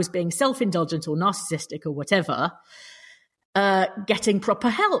 and that I was being self-indulgent or narcissistic or whatever, getting proper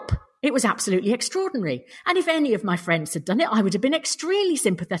help. It was absolutely extraordinary. And if any of my friends had done it, I would have been extremely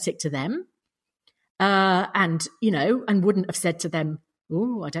sympathetic to them. And wouldn't have said to them,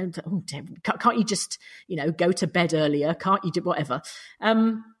 can't you just, go to bed earlier? Can't you do whatever?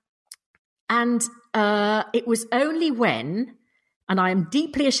 It was only when, and I am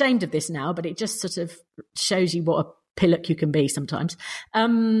deeply ashamed of this now, but it just sort of shows you what a pillock you can be sometimes,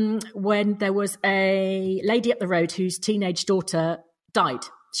 when there was a lady up the road whose teenage daughter died.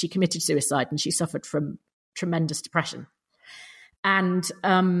 She committed suicide and she suffered from tremendous depression. And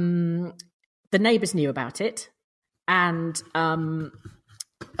the neighbours knew about it. And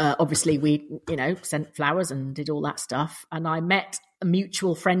obviously we, sent flowers and did all that stuff. And I met a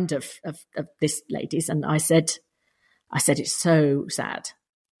mutual friend of this lady's, and I said, it's so sad.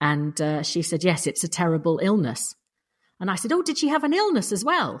 And she said, yes, it's a terrible illness. And I said, oh, did she have an illness as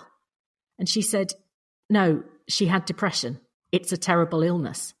well? And she said, no, she had depression. It's a terrible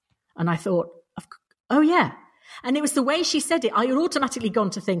illness. And I thought, oh, yeah. And it was the way she said it. I had automatically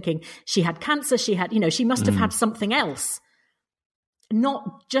gone to thinking she had cancer. She had, she must have had something else.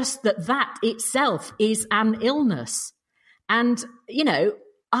 Not just that itself is an illness. And,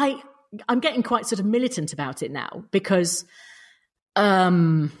 I'm getting quite sort of militant about it now because,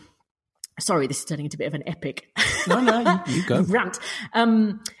 sorry, this is turning into a bit of an epic you go. rant.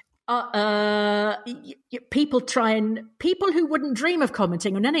 People who wouldn't dream of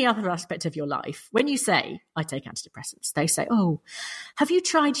commenting on any other aspect of your life, when you say, I take antidepressants, they say, oh, have you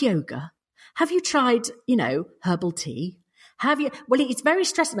tried yoga? Have you tried, herbal tea? Have you? Well, it's very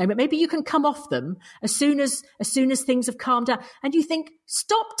stressful at the moment. Maybe you can come off them as soon as things have calmed down. And you think,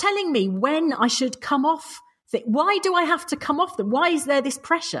 stop telling me when I should come off. Why do I have to come off them? Why is there this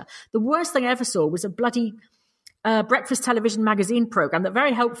pressure? The worst thing I ever saw was a bloody breakfast television magazine program that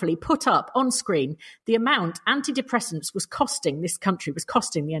very helpfully put up on screen the amount antidepressants was costing this country, was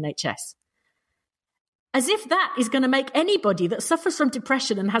costing the NHS. As if that is going to make anybody that suffers from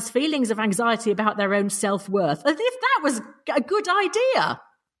depression and has feelings of anxiety about their own self-worth, as if that was a good idea.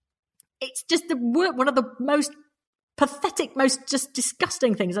 It's just one of the most pathetic, most just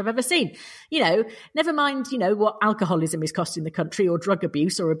disgusting things I've ever seen. Never mind, what alcoholism is costing the country or drug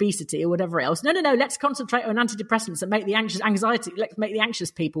abuse or obesity or whatever else. No, let's concentrate on antidepressants and make the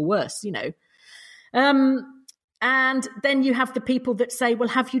anxious people worse, And then you have the people that say, well,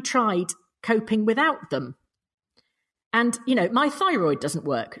 have you tried coping without them? And, my thyroid doesn't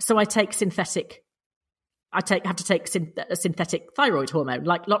work. So I take have to take a synthetic thyroid hormone,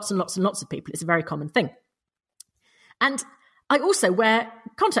 like lots and lots and lots of people. It's a very common thing. And I also wear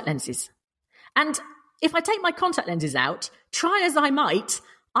contact lenses. And if I take my contact lenses out, try as I might,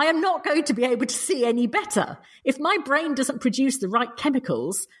 I am not going to be able to see any better. If my brain doesn't produce the right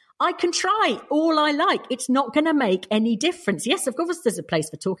chemicals, I can try all I like. It's not going to make any difference. Yes, of course, there's a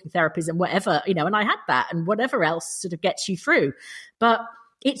place for talking therapies and whatever, and I had that and whatever else sort of gets you through. But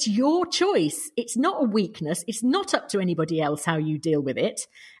it's your choice. It's not a weakness. It's not up to anybody else how you deal with it.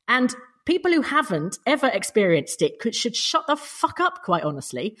 And people who haven't ever experienced it should shut the fuck up, quite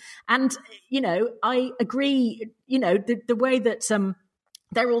honestly. And, I agree, the way that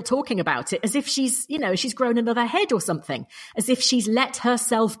they're all talking about it as if she's grown another head or something, as if she's let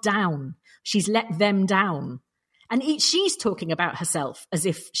herself down. She's let them down. And she's talking about herself as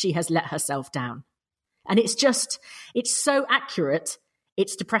if she has let herself down. And it's so accurate.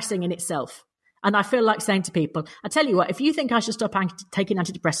 It's depressing in itself. And I feel like saying to people, I tell you what, if you think I should stop taking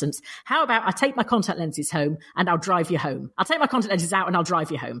antidepressants, how about I take my contact lenses home and I'll drive you home? I'll take my contact lenses out and I'll drive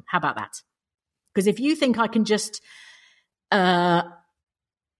you home. How about that? Because if you think I can just, sorry,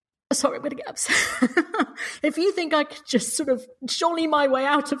 I'm going to get upset. If you think I can just sort of jolly my way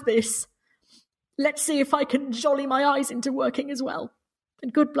out of this, let's see if I can jolly my eyes into working as well.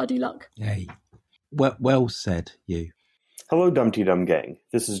 And good bloody luck. Hey, well said, you. Hello, Dumpty Dum Gang.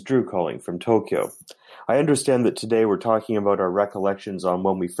 This is Drew calling from Tokyo. I understand that today we're talking about our recollections on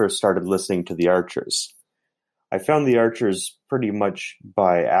when we first started listening to The Archers. I found The Archers pretty much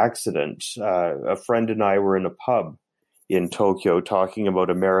by accident. A friend and I were in a pub in Tokyo talking about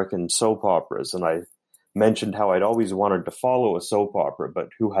American soap operas, and I mentioned how I'd always wanted to follow a soap opera, but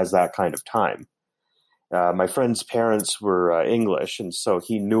who has that kind of time? My friend's parents were English, and so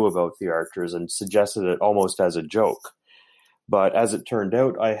he knew about The Archers and suggested it almost as a joke. But as it turned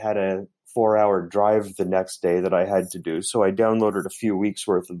out, I had a 4-hour drive the next day that I had to do, so I downloaded a few weeks'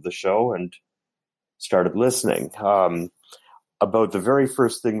 worth of the show and started listening. About the very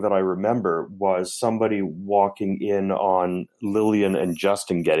first thing that I remember was somebody walking in on Lillian and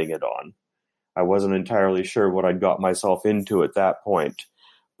Justin getting it on. I wasn't entirely sure what I'd got myself into at that point.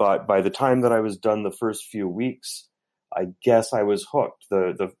 But by the time that I was done the first few weeks, I guess I was hooked.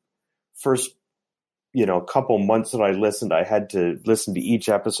 The first, couple months that I listened, I had to listen to each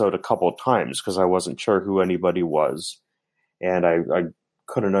episode a couple times because I wasn't sure who anybody was. And I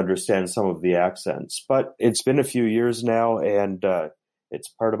couldn't understand some of the accents. But it's been a few years now, and it's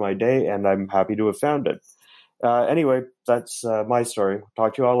part of my day, and I'm happy to have found it. Anyway, that's my story.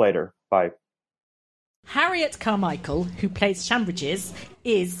 Talk to you all later. Bye. Harriet Carmichael, who plays Shambridges,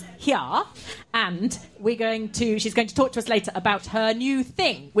 is here, and she's going to talk to us later about her new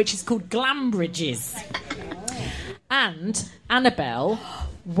thing, which is called Glambridges. And Annabelle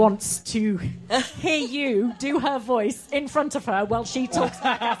wants to hear you do her voice in front of her while she talks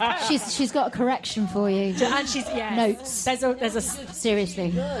back. She's got a correction for you. And she's notes. There's a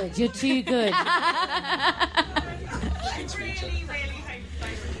seriously. You're too good.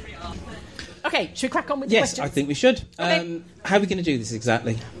 Okay, should we crack on with the questions? Yes, I think we should. Okay. How are we going to do this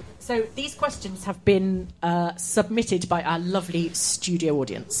exactly? So these questions have been submitted by our lovely studio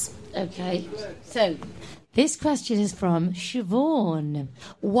audience. Okay, so this question is from Siobhan.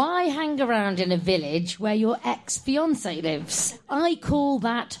 Why hang around in a village where your ex-fiancé lives? I call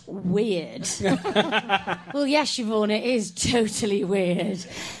that weird. Well, yes, Siobhan, it is totally weird.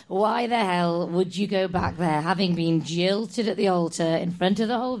 Why the hell would you go back there, having been jilted at the altar in front of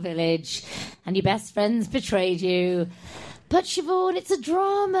the whole village, and your best friends betrayed you? But Siobhan, it's a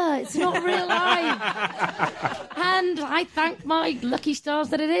drama. It's not real life. And I thank my lucky stars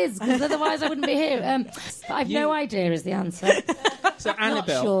that it is, because otherwise I wouldn't be here. I've no idea is the answer. So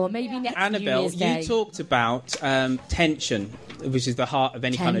Annabelle, not sure. Maybe next New Year's Day. You talked about tension, which is the heart of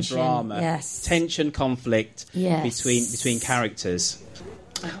any kind of drama. Yes. Tension, conflict between characters.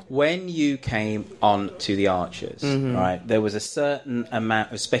 When you came on to The Archers, right, there was a certain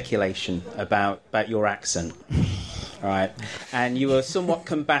amount of speculation about your accent. Right, and you were somewhat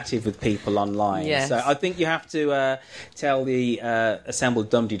combative with people online. Yes. So I think you have to tell the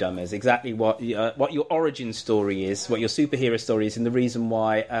assembled Dum-de-Dummers exactly what your origin story is, what your superhero story is, and the reason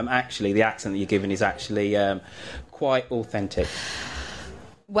why actually the accent that you're given is actually quite authentic.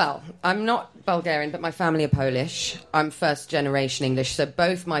 Well, I'm not Bulgarian, but my family are Polish. I'm first generation English, so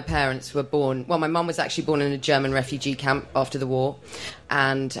both my parents were born... Well, my mum was actually born in a German refugee camp after the war,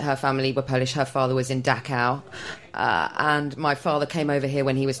 and her family were Polish. Her father was in Dachau, and my father came over here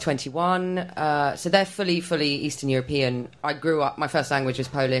when he was 21, so they're fully Eastern European. I grew up... My first language was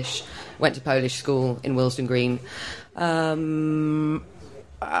Polish, went to Polish school in Willesden Green. So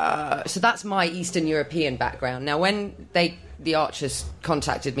that's my Eastern European background. Now, when the Archers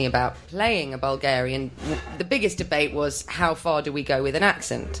contacted me about playing a Bulgarian, the biggest debate was how far do we go with an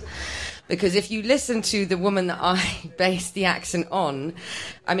accent? Because if you listen to the woman that I based the accent on,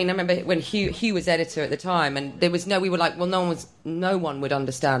 I mean, I remember when Hugh was editor at the time, and there was we were like, well, no one would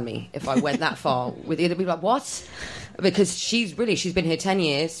understand me if I went that far with it. We'd be like, what? Because she's been here 10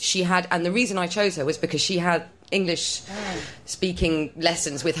 years. And the reason I chose her was because she had English speaking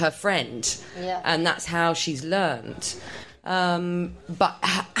lessons with her friend, and that's how she's learned. But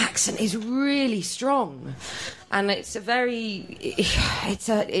her accent is really strong, and it's I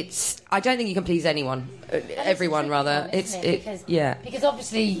don't think you can please anyone, everyone rather. Because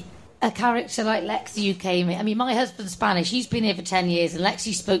obviously a character like Lexi who came in, I mean, my husband's Spanish, he's been here for 10 years, and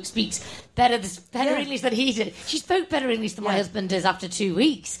Lexi speaks better English than he did. She spoke better English than my husband does after 2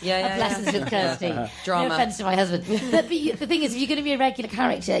 weeks of lessons with Kirsty. Drama. No offence to my husband. But the thing is, if you're going to be a regular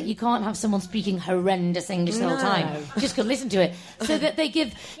character, you can't have someone speaking horrendous English the whole time. You just couldn't listen to it. So that they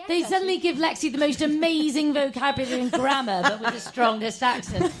suddenly give Lexi the most amazing vocabulary and grammar, but with the strongest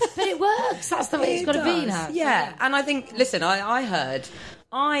accent. But it works. That's the way it's got to be now. Yeah, and I think, listen, I heard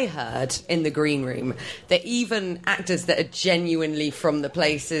in the green room that even actors that are genuinely from the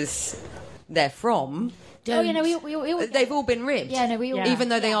places they're from don't. Oh, we all they've all been ribbed. Yeah, no, we all. Even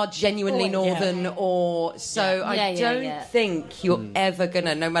though they are genuinely northern, or so. I don't think you're ever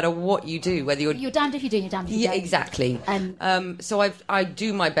gonna, no matter what you do, whether you're damned if you do, you're damned if you don't. Exactly. So I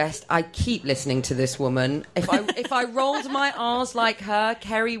do my best. I keep listening to this woman. If I rolled my R's like her,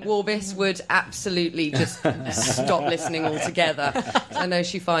 Kerry Warbis would absolutely just stop listening altogether. I know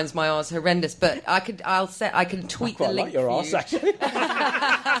she finds my R's horrendous, but I can tweet the link. I like your R's, actually.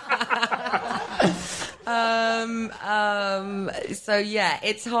 So yeah,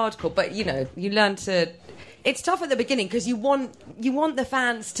 it's hardcore, but you learn to. It's tough at the beginning because you want the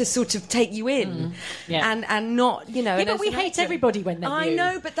fans to sort of take you in, and not Yeah, but we hate everybody when they're new. I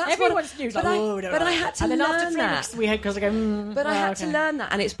know, but that's everyone's new. But I had to and then learn after 3 that. weeks, we hate because I go. But I had to learn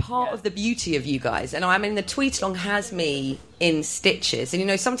that, and it's part of the beauty of you guys. And I mean, the tweet along has me in stitches.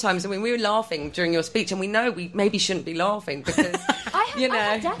 And sometimes we were laughing during your speech, and we know we maybe shouldn't be laughing because I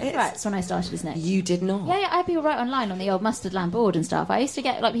had death threats when I started as Nick. You did not. Yeah, I had people write online on the old Mustard Land board and stuff. I used to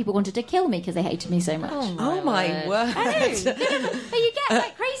get people wanted to kill me because they hated me so much. Oh my word! I know. But you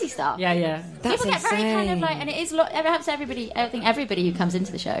get crazy stuff. Yeah. People get very kind of and it is a lot. It happens to everybody. I think everybody who comes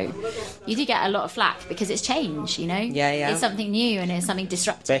into the show, you do get a lot of flack because it's change. Yeah. It's something new and it's something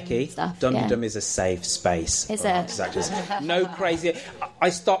disruptive. Becky, Dum is a safe space. It's no crazy. I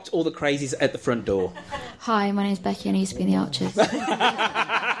stopped all the crazies at the front door. Hi, my name's Becky and I used to be in the Archers.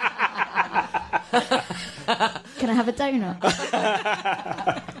 Can I have a donut?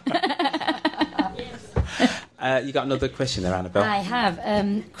 You got another question there, Annabelle? I have.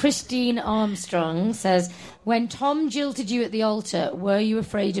 Christine Armstrong says, when Tom jilted you at the altar, were you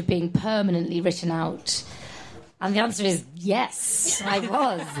afraid of being permanently written out? And the answer is yes, I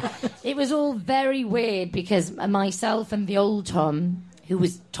was. It was all very weird because myself and the old Tom, who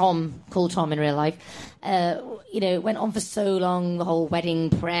was called Tom in real life, went on for so long, the whole wedding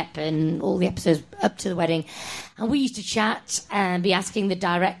prep and all the episodes up to the wedding. And we used to chat and be asking the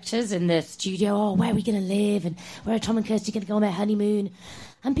directors in the studio, where are we going to live? And where are Tom and Kirsty going to go on their honeymoon?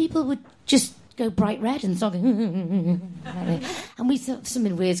 And people would just go bright red and start going, and we thought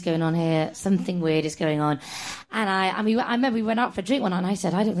something weird's going on here. Something weird is going on. And I remember we went out for a drink one night and I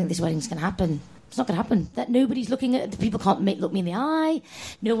said, I don't think this wedding's going to happen. It's not going to happen. That nobody's looking at. People can't look me in the eye.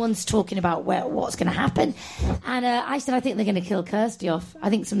 No one's talking about what's going to happen. And I said, I think they're going to kill Kirsty off. I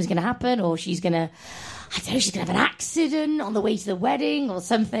think something's going to happen, or she's going to. I don't know, she's going to have an accident on the way to the wedding or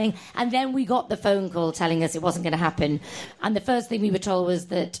something. And then we got the phone call telling us it wasn't going to happen. And the first thing we were told was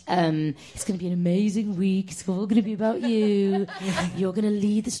that it's going to be an amazing week. It's all going to be about you. You're going to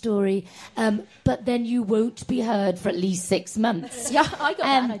lead the story. But then you won't be heard for at least 6 months. Yeah, I got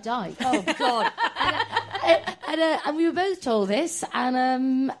that and I died. Oh, God. And we were both told this.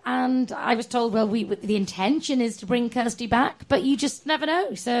 And I was told, well, the intention is to bring Kirsty back, but you just never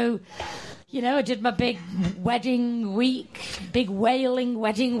know. So... I did my big wailing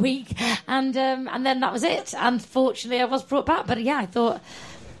wedding week, and then that was it. Unfortunately, I was brought back, but I thought,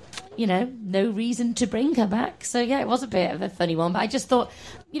 no reason to bring her back. So it was a bit of a funny one, but I just thought,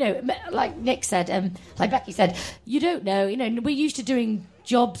 like Nick said, like Becky said, you don't know. We're used to doing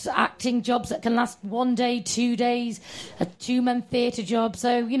acting jobs that can last 1 day, 2 days, a 2-month theatre job.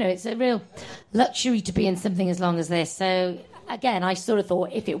 So it's a real luxury to be in something as long as this. So. Again, I sort of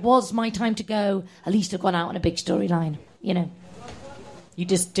thought if it was my time to go, at least I'd gone out on a big storyline, You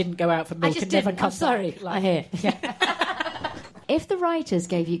just didn't go out for milk and never come. I'm sorry, I hear. Yeah. If the writers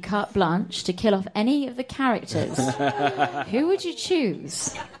gave you carte blanche to kill off any of the characters, who would you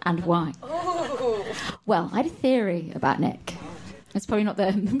choose and why? Well, I had a theory about Nick. It's probably not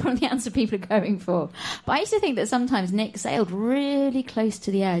the answer people are going for. But I used to think that sometimes Nick sailed really close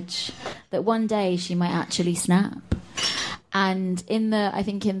to the edge, that one day she might actually snap. And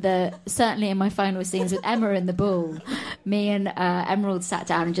certainly in my final scenes with Emma and the bull, me and Emerald sat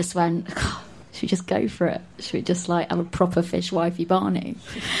down and just went, should we just go for it? Should we just have a proper fish wifey Barney?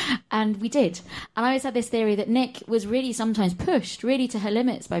 And we did. And I always had this theory that Nick was really sometimes pushed really to her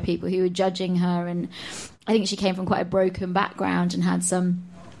limits by people who were judging her. And I think she came from quite a broken background and had some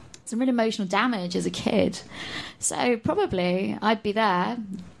real emotional damage as a kid. So probably I'd be there,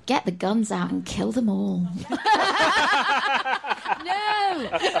 get the guns out and kill them all. No!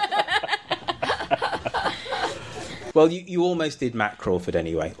 Well, you almost did Matt Crawford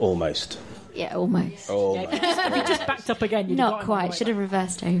anyway. Almost. Yeah, almost. If you just backed up again, you'd not quite. Should have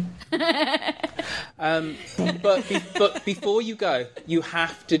reversed over. But before you go, you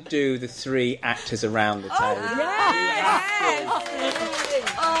have to do the 3 actors around the table.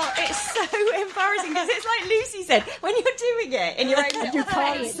 It's so embarrassing because it's like Lucy said, when you're doing it in your own and you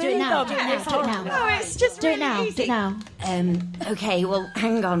can't see do it now. Do it now. No, it's just do really it now. easy. Do it now. Okay, well,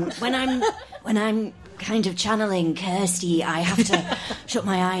 hang on. When I'm kind of channeling Kirsty, I have to shut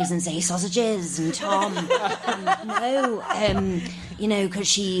my eyes and say sausages and Tom. No, you know,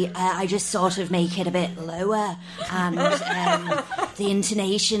 because I just sort of make it a bit lower, and the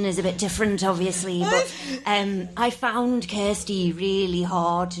intonation is a bit different, obviously. But I found Kirsty really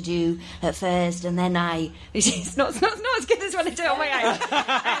hard to do at first, and then it's not as good as when I do it on my own.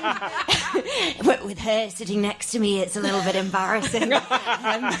 But with her sitting next to me, it's a little bit embarrassing.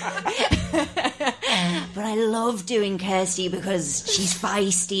 But I love doing Kirsty because she's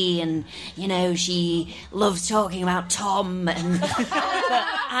feisty, and you know, she loves talking about Tom, and but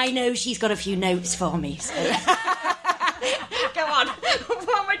I know she's got a few notes for me. So. Go on.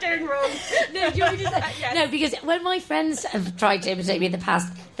 What am I doing wrong? No, do you want me to say? Yes. No, because when my friends have tried to imitate me in the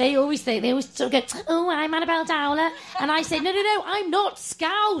past, they always sort of go, "Oh, I'm Annabelle Dowler," and I say, "No, I'm not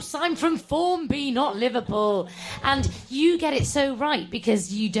Scouse. I'm from Formby, not Liverpool." And you get it so right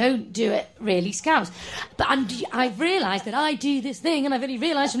because you don't do it really Scouse. But I've realised that I do this thing, and I've only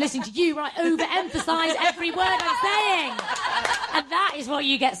realised from listening to you, I overemphasise every word I'm saying, and that is what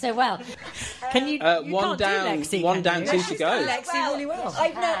you get so well. Can you? You one down, two to go. Lexi really well.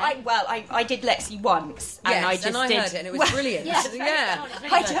 I did Lexi once, and I heard it, and it was brilliant. Yeah.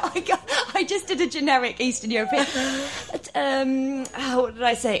 I just did a generic Eastern European. What did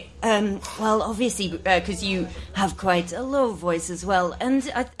I say? Well, obviously, because you have quite a low voice as well, and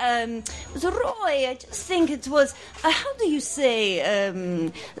with Roy, I just think it was how do you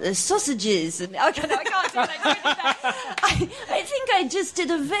say sausages? And I can't do that. I think I just did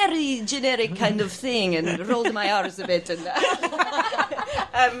a very generic kind of thing and rolled my R's a bit. And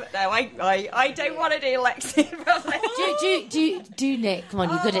no, I don't want to do Lexi. do Nick? Come on,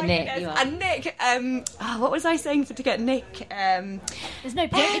 you're good at Nick. You are. And Nick, what was I saying to get Nick? There's no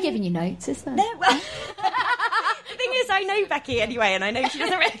point in giving you notes, is there? No. Well, the thing is, I know Becky anyway, and I know she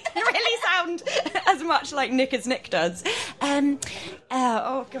doesn't really sound as much like Nick as Nick does.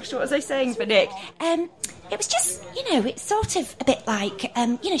 Oh gosh, what was I saying for Nick? It was just, you know, it's sort of a bit like,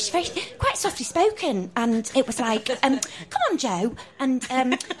 you know, she's quite softly spoken, and it was like, come on, Joe, and,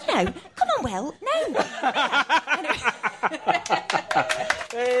 you know, come on, Will, no.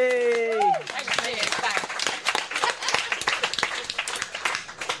 Hey!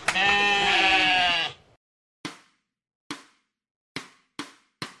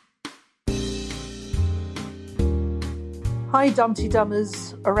 Hi, Dumpty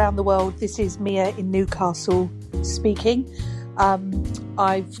Dummers around the world. This is Mia in Newcastle speaking.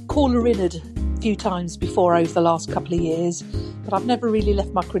 I've caller-inned a few times before over the last couple of years, but I've never really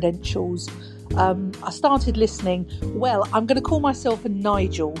left my credentials. I started listening. Well, I'm going to call myself a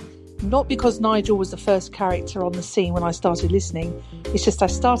Nigel, not because Nigel was the first character on the scene when I started listening. It's just I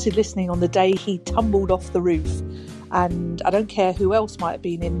started listening on the day he tumbled off the roof, and I don't care who else might have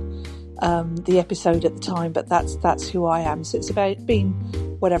been in the episode at the time, but that's who I am. So it's about been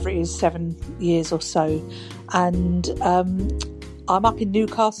whatever it is, 7 years or so, and I'm up in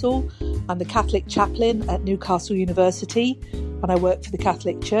Newcastle. I'm the Catholic chaplain at Newcastle University, and I work for the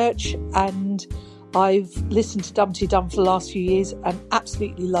Catholic Church, and I've listened to Dumpty Dum for the last few years and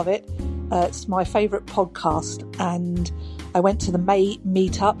absolutely love it. It's my favourite podcast, and I went to the May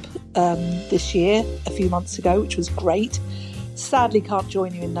meetup this year, a few months ago, which was great. Sadly can't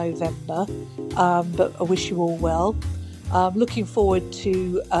join you in November, but I wish you all well. Looking forward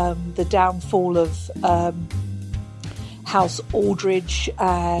to the downfall of House Aldridge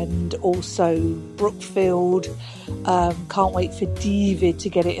and also Brookfield. Can't wait for David to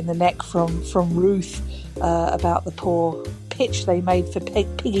get it in the neck from Ruth about the poor pitch they made for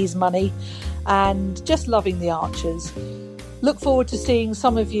Piggy's money, and just loving the Archers. Look forward to seeing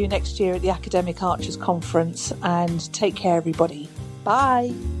some of you next year at the Academic Archers Conference, and take care, everybody.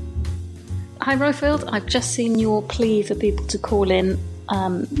 Bye. Hi, Royfield. I've just seen your plea for people to call in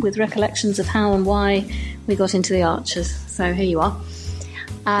with recollections of how and why we got into the Archers. So here you are.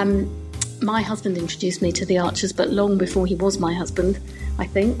 My husband introduced me to the Archers, but long before he was my husband, I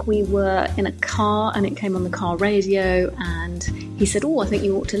think. We were in a car and it came on the car radio, and he said, "Oh, I think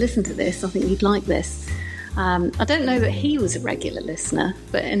you ought to listen to this. I think you'd like this." I don't know that he was a regular listener,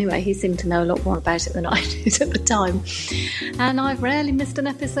 but anyway, he seemed to know a lot more about it than I did at the time. And I've rarely missed an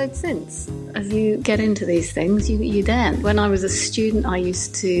episode since. As you get into these things, you daren't. When I was a student, I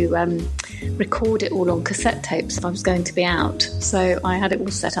used to record it all on cassette tapes if I was going to be out. So I had it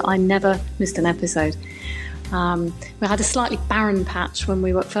all set up. I never missed an episode. We had a slightly barren patch when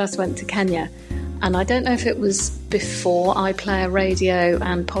we first went to Kenya. And I don't know if it was before iPlayer Radio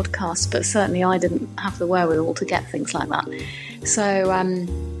and podcasts, but certainly I didn't have the wherewithal to get things like that. So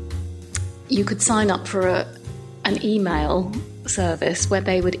you could sign up for an email service where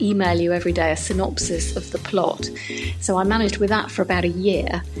they would email you every day a synopsis of the plot. So I managed with that for about a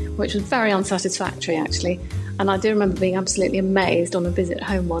year, which was very unsatisfactory actually. And I do remember being absolutely amazed on a visit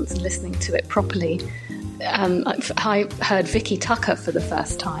home once and listening to it properly. I heard Vicky Tucker for the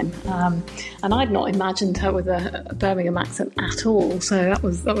first time, and I'd not imagined her with a Birmingham accent at all. So that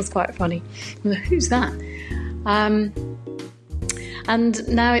was quite funny. Who's that? And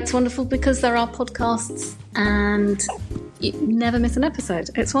now it's wonderful because there are podcasts and you never miss an episode.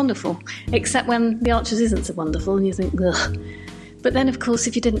 It's wonderful, except when The Archers isn't so wonderful and you think, ugh. But then, of course,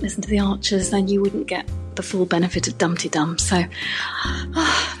 if you didn't listen to The Archers, then you wouldn't get the full benefit of Dumpty Dum. So,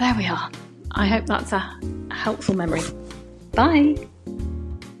 there we are. I hope that's a helpful memory. Bye.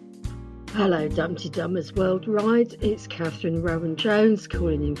 Hello, Dumpty Dummers Worldwide. It's Catherine Rowan Jones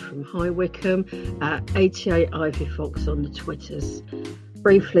calling in from High Wycombe at 88 Ivy Fox on the Twitters.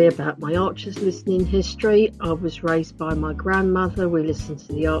 Briefly about my Archers listening history. I was raised by my grandmother. We listened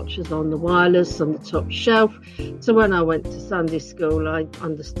to the Archers on the wireless on the top shelf. So when I went to Sunday school, I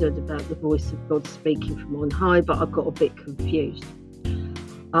understood about the voice of God speaking from on high, but I got a bit confused.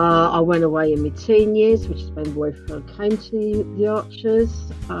 I went away in my teen years, which is when boyfriend came to the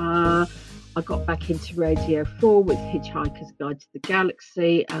Archers. I got back into Radio 4 with Hitchhiker's Guide to the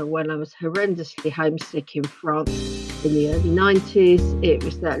Galaxy, and when I was horrendously homesick in France in the early 90s, it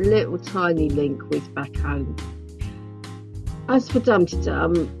was that little tiny link with Back Home. As for Dumpty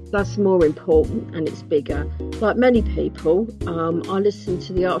Dum, that's more important and it's bigger. Like many people, I listen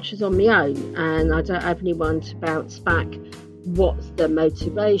to the Archers on my own, and I don't have anyone to bounce back. What's the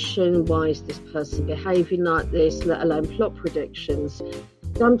motivation? Why is this person behaving like this? Let alone plot predictions.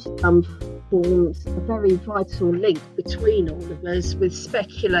 Dumpty Dum forms a very vital link between all of us with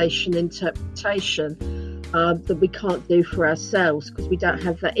speculation, interpretation that we can't do for ourselves because we don't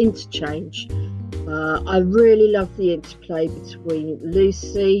have that interchange. I really love the interplay between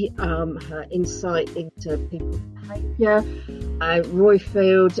Lucy, her insight into people's behaviour,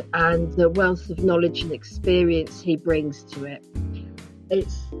 Roifield, and the wealth of knowledge and experience he brings to it.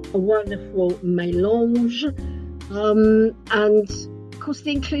 It's a wonderful mélange, and of course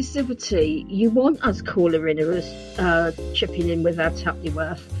the inclusivity. You want us caller-inners chipping in with our tuppy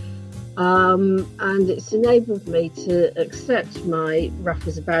worth. And it's enabled me to accept my rough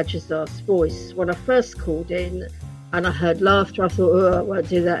as a badger's ass voice. When I first called in and I heard laughter, I thought, oh, I won't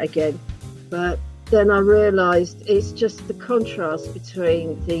do that again. But then I realised it's just the contrast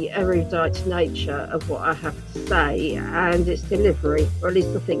between the erudite nature of what I have to say and its delivery, or at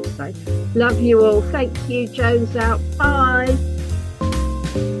least I think so. Love you all. Thank you. Jones out. Bye.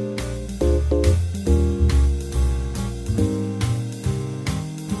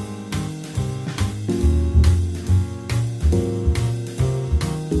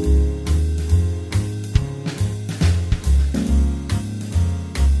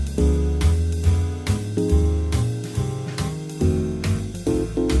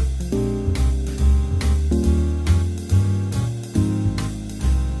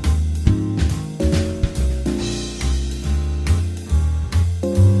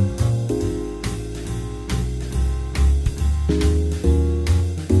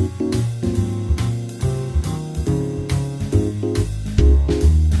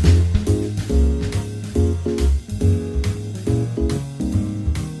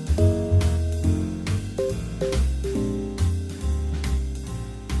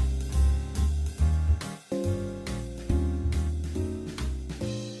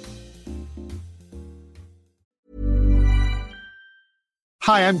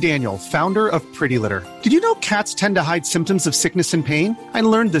 Hi, I'm Daniel, founder of Pretty Litter. Did you know cats tend to hide symptoms of sickness and pain? I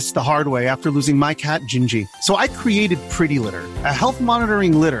learned this the hard way after losing my cat, Gingy. So I created Pretty Litter, a health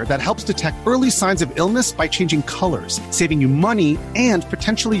monitoring litter that helps detect early signs of illness by changing colors, saving you money and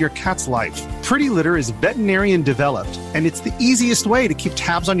potentially your cat's life. Pretty Litter is veterinarian developed, and it's the easiest way to keep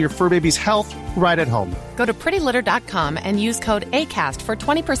tabs on your fur baby's health right at home. Go to prettylitter.com and use code ACAST for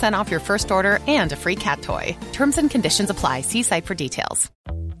 20% off your first order and a free cat toy. Terms and conditions apply. See site for details.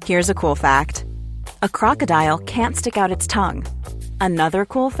 Here's a cool fact. A crocodile can't stick out its tongue. Another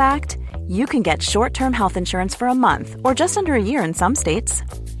cool fact, you can get short-term health insurance for a month or just under a year in some states.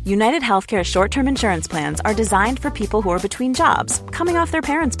 United Healthcare short-term insurance plans are designed for people who are between jobs, coming off their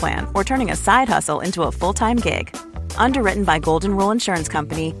parents' plan, or turning a side hustle into a full-time gig. Underwritten by Golden Rule Insurance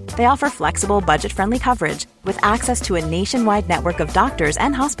Company, they offer flexible, budget-friendly coverage with access to a nationwide network of doctors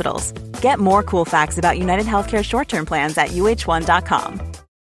and hospitals. Get more cool facts about United Healthcare short-term plans at uh1.com.